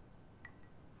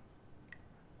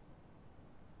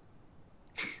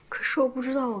可是我不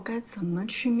知道我该怎么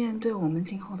去面对我们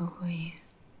今后的婚姻，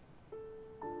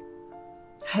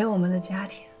还有我们的家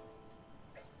庭。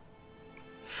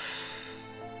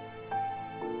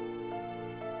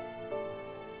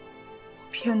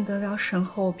骗得了沈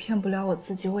浩，我骗不了我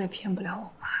自己，我也骗不了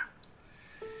我妈。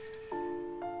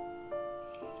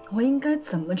我应该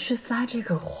怎么去撒这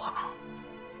个谎，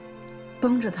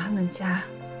帮着他们家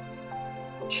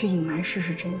去隐瞒事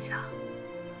实真相？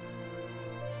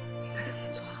应该怎么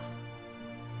做？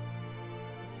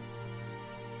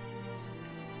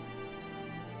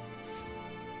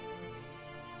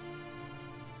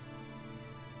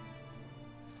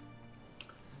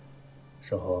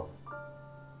沈浩，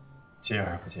接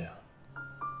还是不接啊？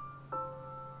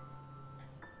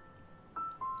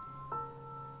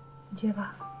你接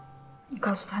吧，你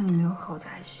告诉他你没有和我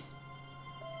在一起。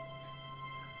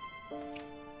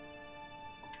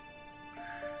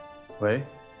喂，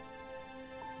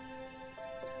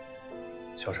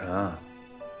小陈啊，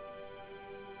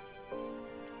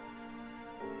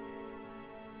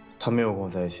他没有跟我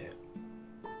在一起。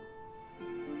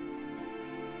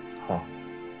好，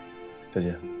再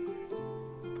见。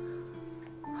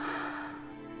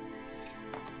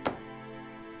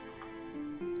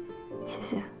谢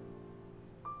谢。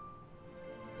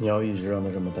你要一直让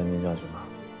他这么担心下去吗？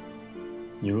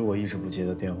你如果一直不接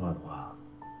他电话的话，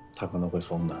他可能会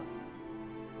疯的，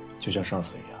就像上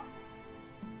次一样。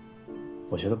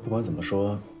我觉得不管怎么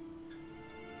说，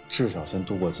至少先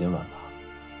度过今晚吧。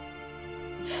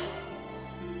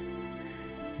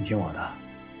你听我的，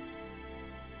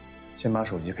先把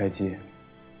手机开机，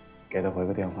给他回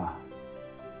个电话，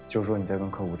就说你在跟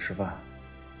客户吃饭，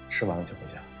吃完了就回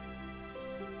家。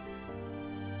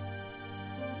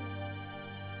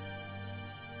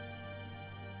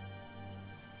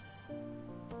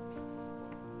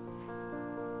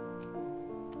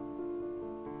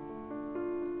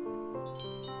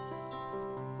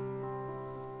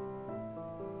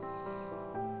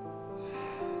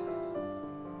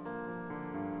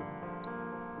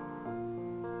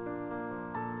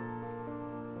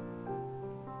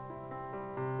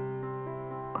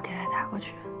打过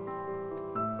去。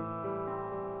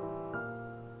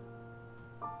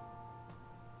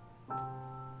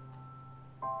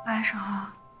喂，沈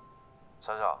浩。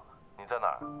小小，你在哪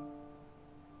儿？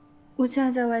我现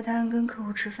在在外滩跟客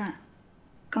户吃饭，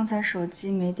刚才手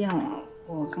机没电了，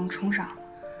我刚充上，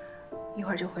一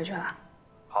会儿就回去了。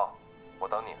好，我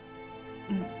等你。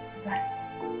嗯，拜拜。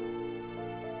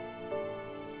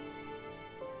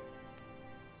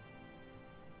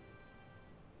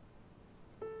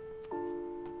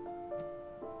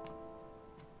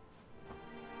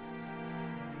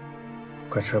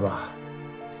快吃吧，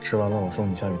吃完了我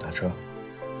送你下去打车。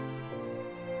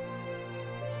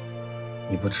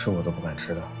你不吃我都不敢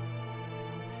吃的。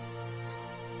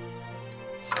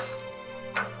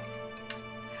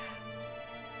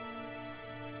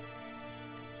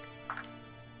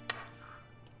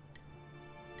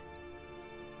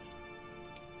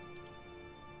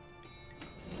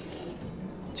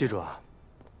记住啊，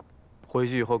回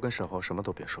去以后跟沈浩什么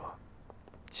都别说，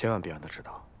千万别让他知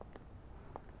道。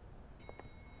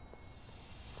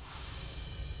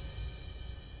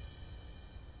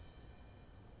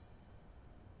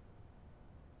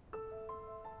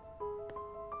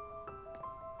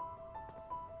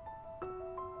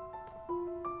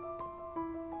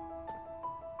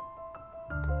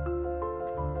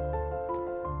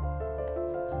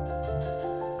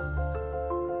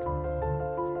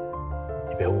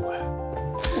你别误会。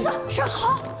沈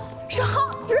浩，沈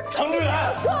浩，不是程志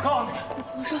远，说，我告诉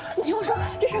你，你听我说，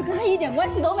这事儿跟他一点关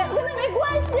系都没有，跟他没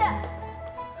关系。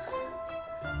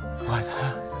外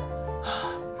滩，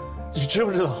你知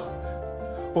不知道？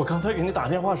我刚才给你打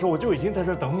电话的时候，我就已经在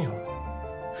这儿等你了。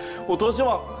我多希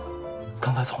望，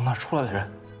刚才从那儿出来的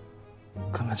人，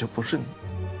根本就不是你。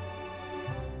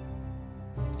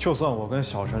就算我跟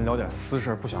小陈聊点私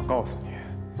事，不想告诉你，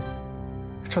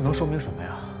这能说明什么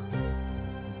呀？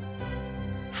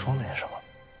说明什么？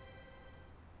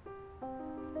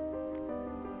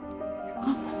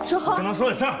沈浩，跟他说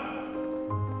点事儿。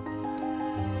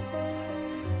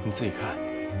你自己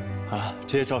看，啊，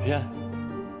这些照片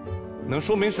能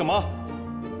说明什么？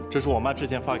这是我妈之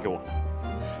前发给我的，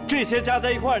这些加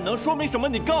在一块儿能说明什么？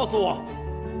你告诉我。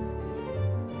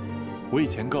我以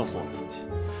前告诉我自己，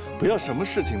不要什么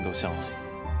事情都相信，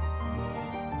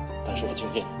但是我今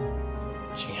天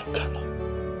亲眼看到。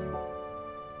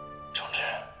程志，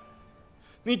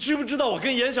你知不知道我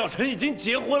跟严小晨已经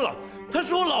结婚了？她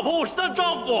是我老婆，我是她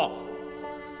丈夫。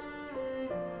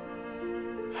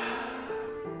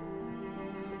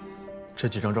这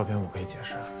几张照片我可以解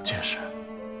释。解释？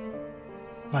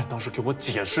那你倒是给我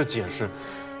解释解释，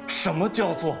什么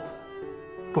叫做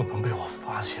不能被我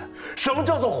发现？什么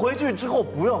叫做回去之后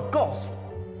不要告诉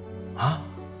我？啊？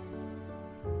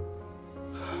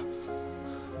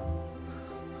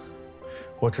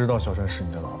我知道小陈是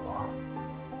你的老婆，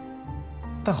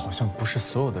但好像不是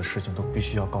所有的事情都必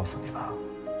须要告诉你吧？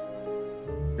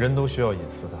人都需要隐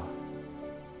私的，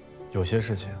有些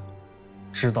事情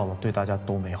知道了对大家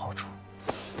都没好处。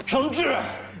程志，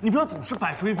你不要总是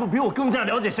摆出一副比我更加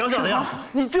了解小小的样子，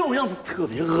你这种样子特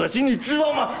别恶心，你知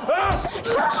道吗？啊！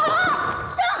沈浩，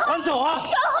沈浩，还手啊！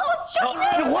沈浩，我求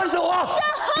你，你还手啊！沈浩，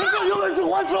你敢有本事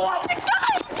还手啊！你干嘛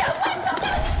讲话呢？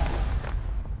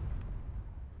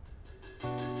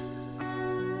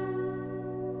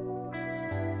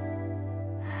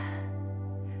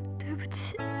对不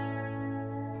起。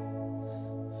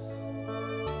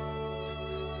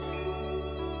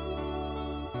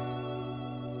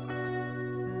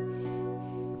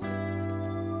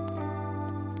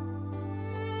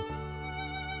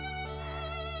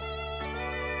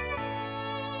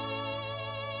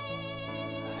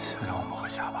先让我们回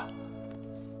家吧。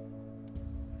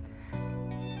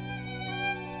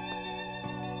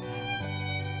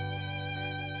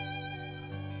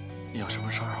有什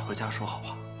么事儿回家说好不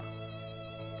好？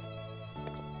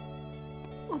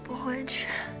我不回去。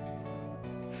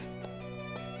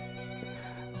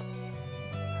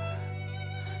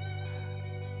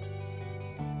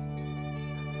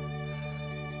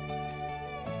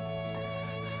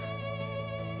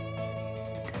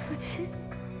对不起。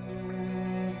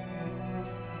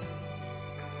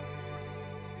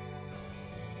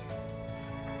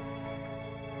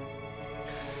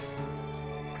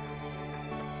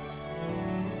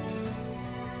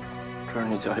这是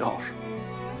你家钥匙，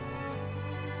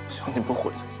想你不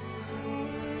回去，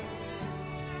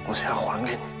我现在还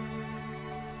给你。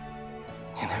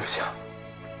你那个家，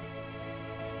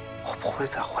我不会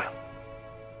再回了。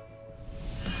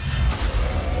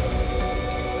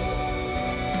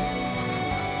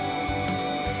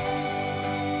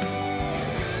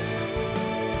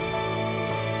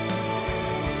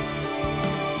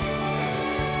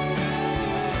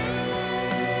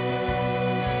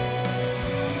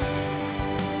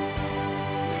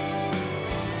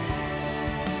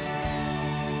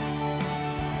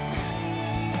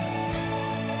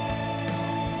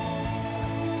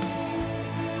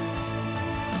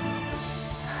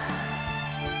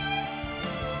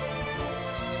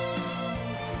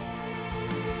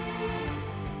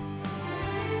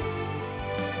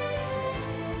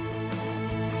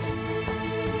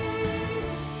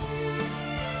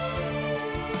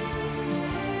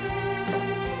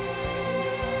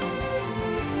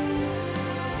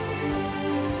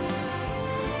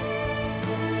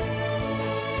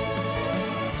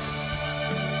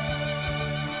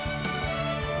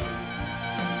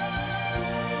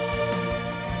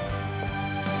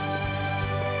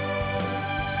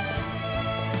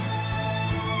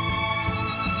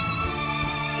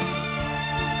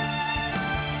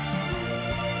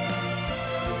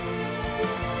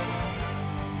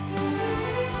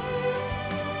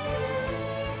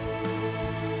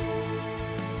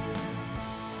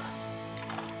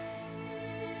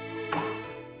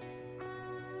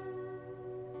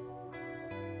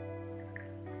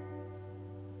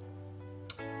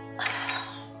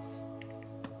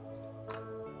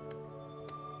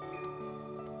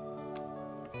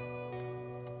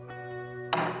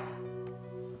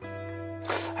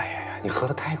你喝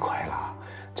得太快了，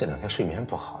这2天睡眠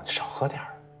不好，你少喝点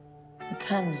儿。你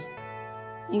看你，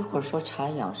一会儿说茶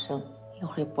养生，一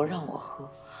会儿也不让我喝。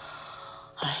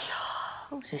哎呀，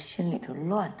我这心里头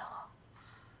乱得慌。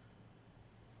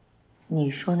你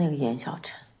说那个严小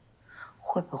晨，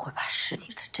会不会把事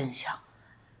情的真相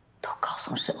都告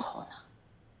诉沈后呢？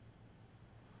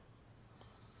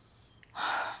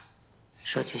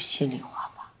说句心里话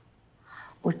吧，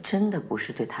我真的不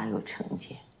是对他有成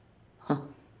见。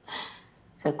哼，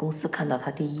在公司看到他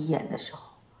第1眼的时候，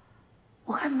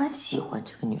我还蛮喜欢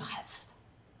这个女孩子的。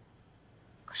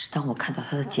可是当我看到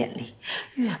她的简历，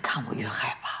越看我越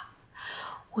害怕，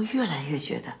我越来越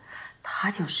觉得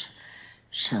她就是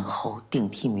沈后顶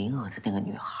替名额的那个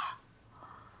女孩。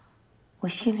我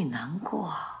心里难过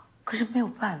啊，可是没有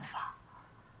办法。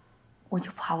我就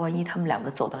怕万一他们2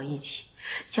个走到一起，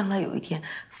将来有一天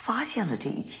发现了这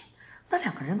一切，那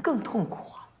2个人更痛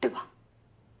苦啊，对吧？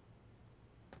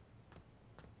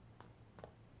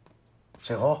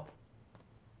沈侯，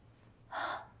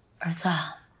儿子，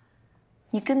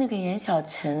你跟那个严小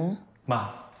晨……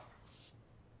妈，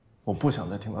我不想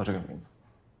再听到这个名字。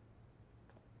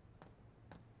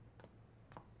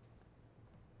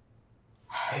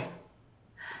哎，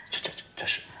这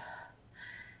是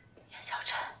严小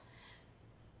晨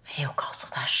没有告诉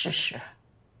他事实。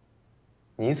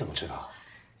你怎么知道？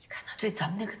你看他对咱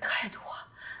们那个态度啊，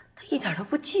他一点都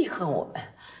不记恨我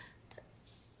们。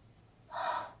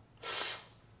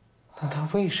那他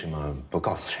为什么不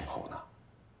告诉沈侯呢？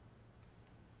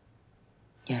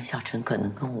严小晨可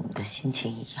能跟我们的心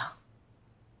情一样，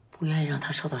不愿意让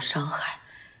他受到伤害，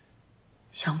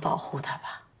想保护他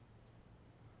吧。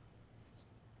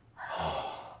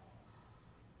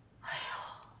哎呦，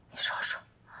你说说，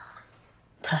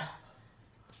他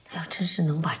要真是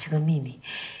能把这个秘密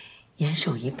严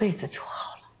守一辈子就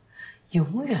好了，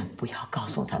永远不要告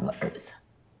诉咱们儿子，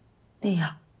那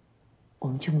样我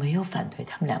们就没有反对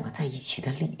他们2个在一起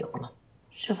的理由了，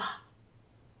是吧？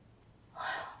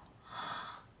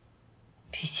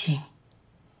毕竟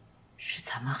是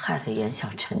咱们害了严小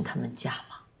晨他们家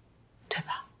嘛，对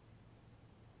吧？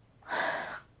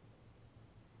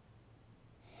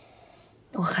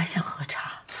我还想喝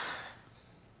茶。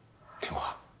听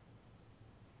话。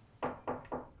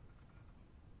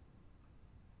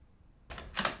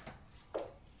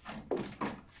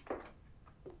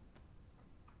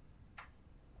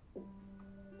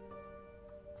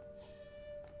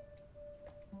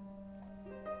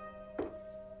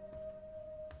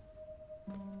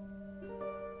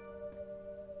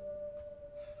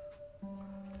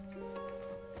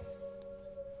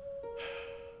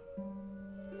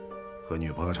和女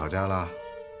朋友吵架了？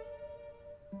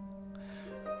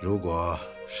如果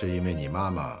是因为你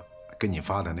妈妈给你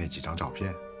发的那几张照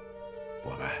片，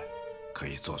我们可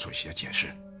以做出一些解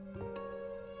释。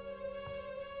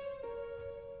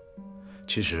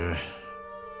其实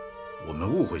我们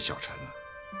误会小陈了，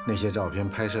那些照片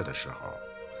拍摄的时候，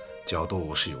角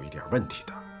度是有一点问题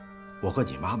的。我和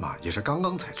你妈妈也是刚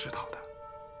刚才知道的。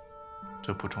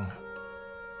这不重要。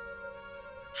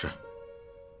是，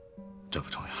这不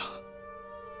重要。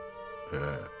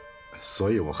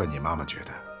所以我和你妈妈觉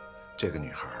得，这个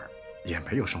女孩也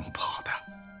没有什么不好的。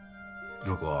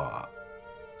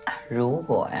如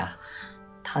果呀，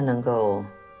她能够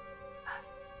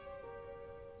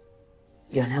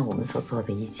原谅我们所做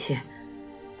的一切，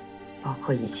包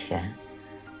括以前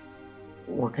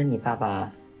我跟你爸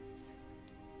爸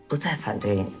不再反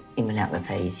对你们2个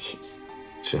在一起，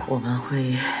是我们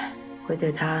会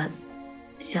对她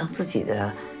像自己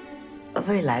的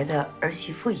未来的儿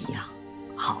媳妇一样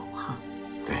好哈。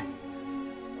对，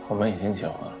我们已经结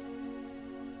婚了。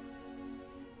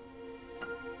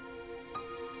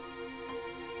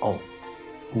哦，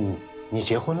你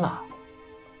结婚了？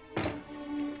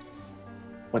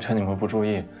我趁你们不注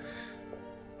意，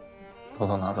偷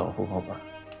偷拿走了户口本，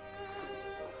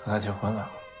和他结婚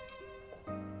了。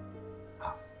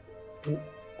啊，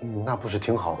那不是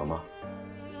挺好的吗？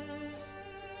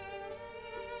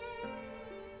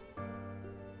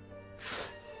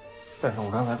但是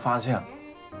我刚才发现了，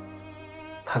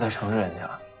他在承认人家，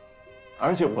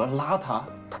而且我拉他，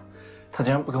他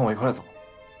竟然不跟我一块走。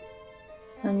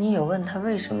那你有问他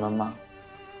为什么吗？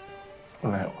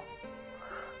没有。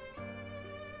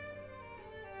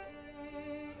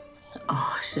哦，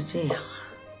是这样啊。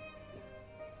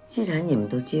既然你们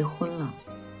都结婚了，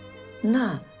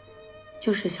那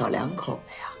就是小两口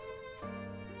了呀。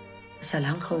小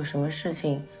两口有什么事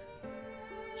情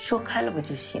说开了不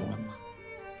就行了吗？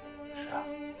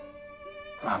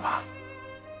爸爸，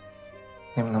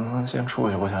你们能不能先出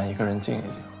去？我想一个人静一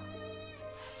静。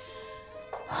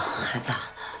孩子，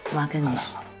妈跟你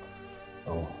说，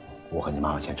我和你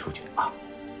妈妈先出去啊，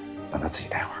让她自己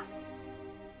待会儿。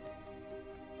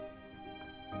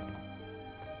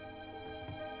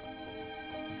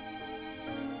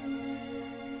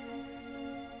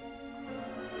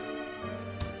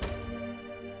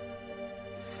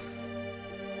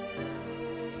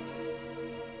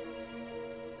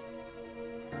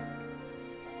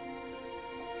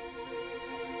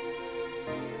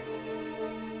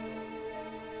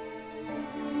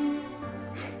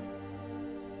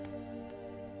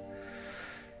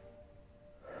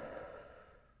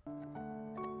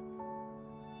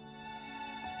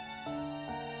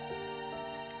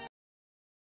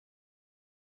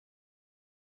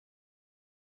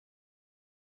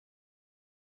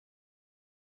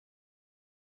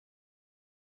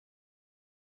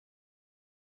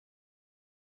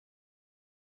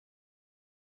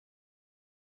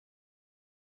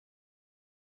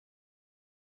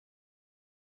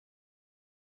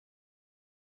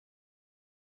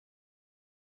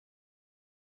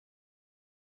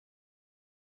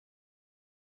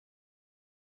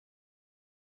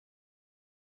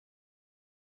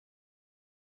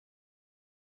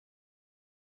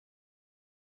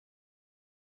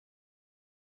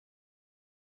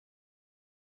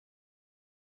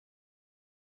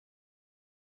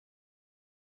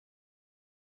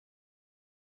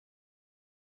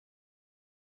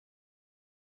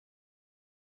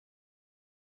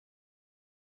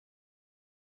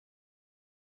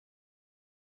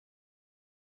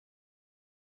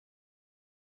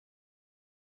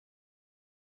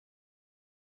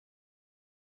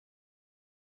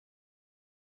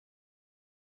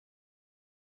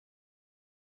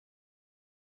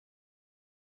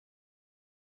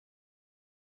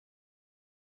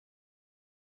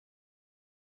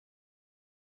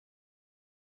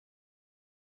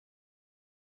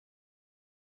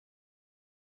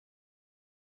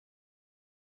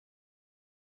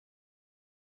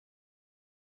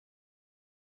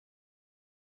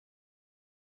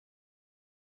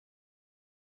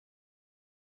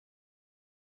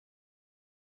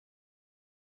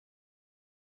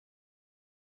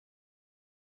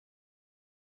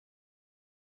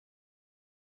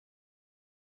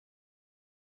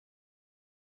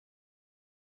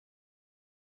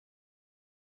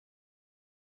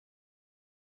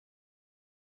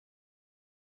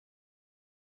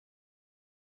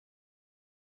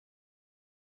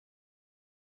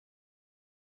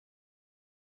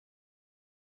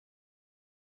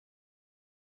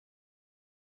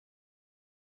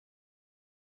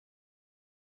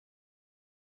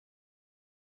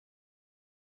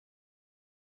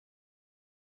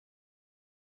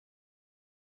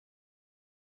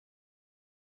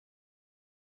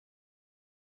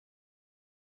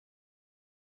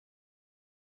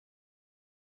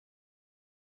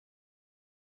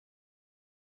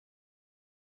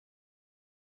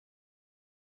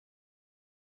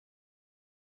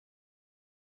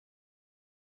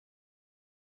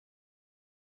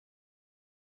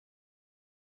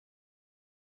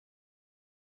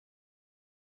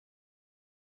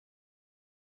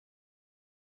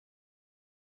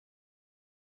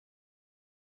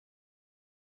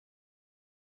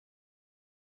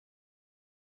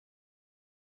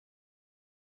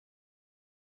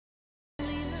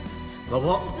老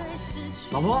婆，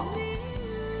老婆，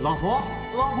老婆，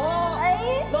老婆，哎，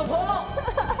老婆，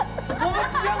我们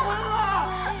结婚了！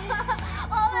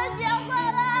我们结婚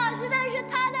了，现在是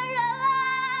他的人了。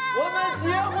我们结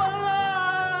婚了！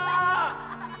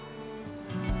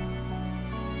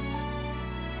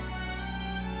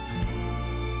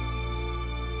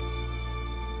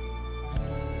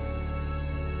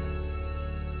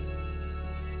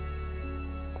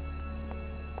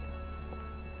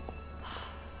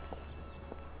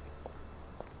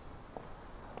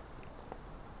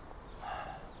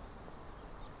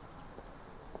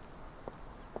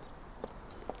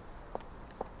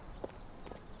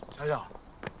小小，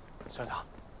小小，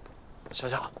小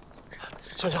小，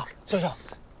小小，小小，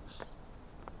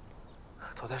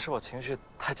昨天是我情绪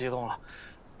太激动了，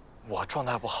我状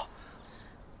态不好。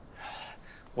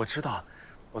我知道，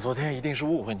我昨天一定是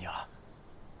误会你了。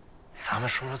咱们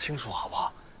说清楚好不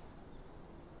好？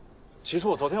其实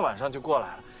我昨天晚上就过来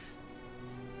了，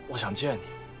我想见你，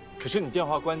可是你电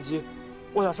话关机，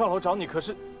我想上楼找你，可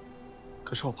是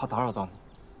我怕打扰到你，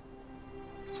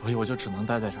所以我就只能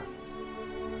待在这儿。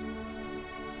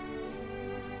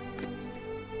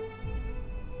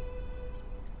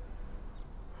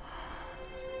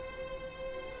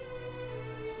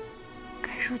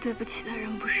说对不起的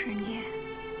人不是你。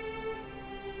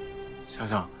小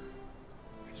小，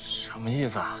什么意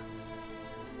思啊？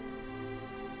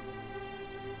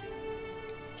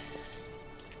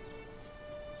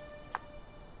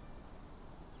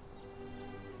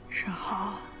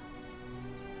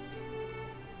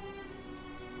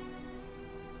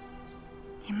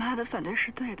你妈的反对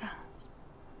是对的。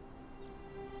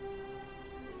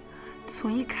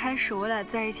从一开始，我俩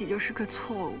在一起就是个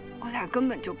错误，我俩根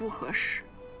本就不合适。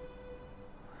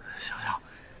小小，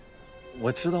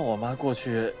我知道我妈过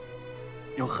去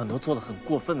有很多做的很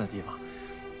过分的地方，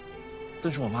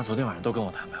但是我妈昨天晚上都跟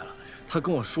我坦白了，她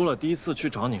跟我说了第一次去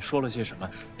找你说了些什么，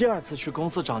第二次去公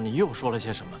司找你又说了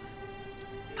些什么，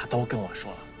她都跟我说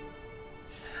了。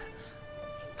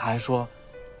她还说，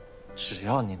只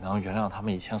要你能原谅他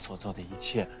们以前所做的一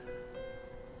切，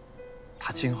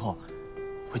她今后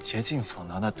会竭尽所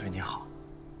能的对你好。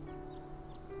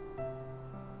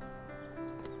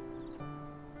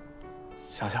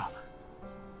小小，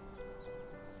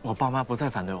我爸妈不再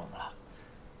反对我们了。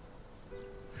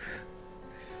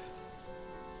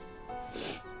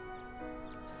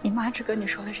你妈只跟你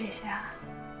说了这些啊？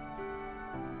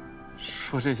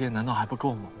说这些难道还不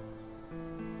够吗？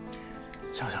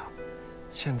小小，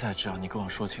现在只要你跟我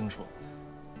说清楚，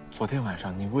昨天晚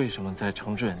上你为什么在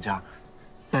程志远家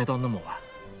待到那么晚？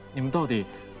你们到底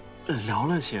聊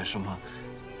了些什么？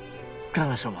干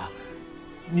了什么？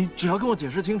你只要跟我解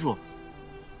释清楚，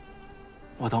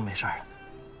我都没事了。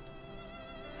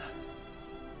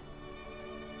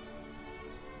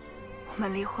我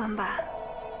们离婚吧。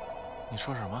你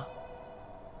说什么？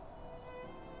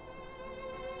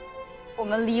我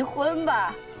们离婚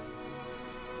吧。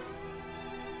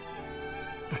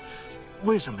不是，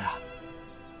为什么呀？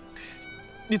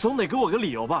你总得给我个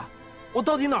理由吧？我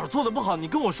到底哪儿做的不好？你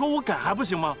跟我说，我改还不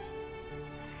行吗？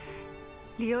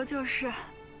理由就是，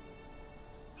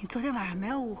你昨天晚上没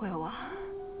有误会我，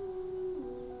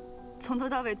从头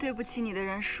到尾对不起你的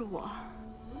人是我，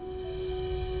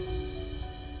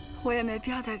我也没必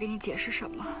要再给你解释什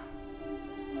么，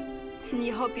请你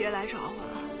以后别来找我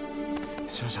了。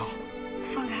小小，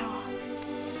放开我。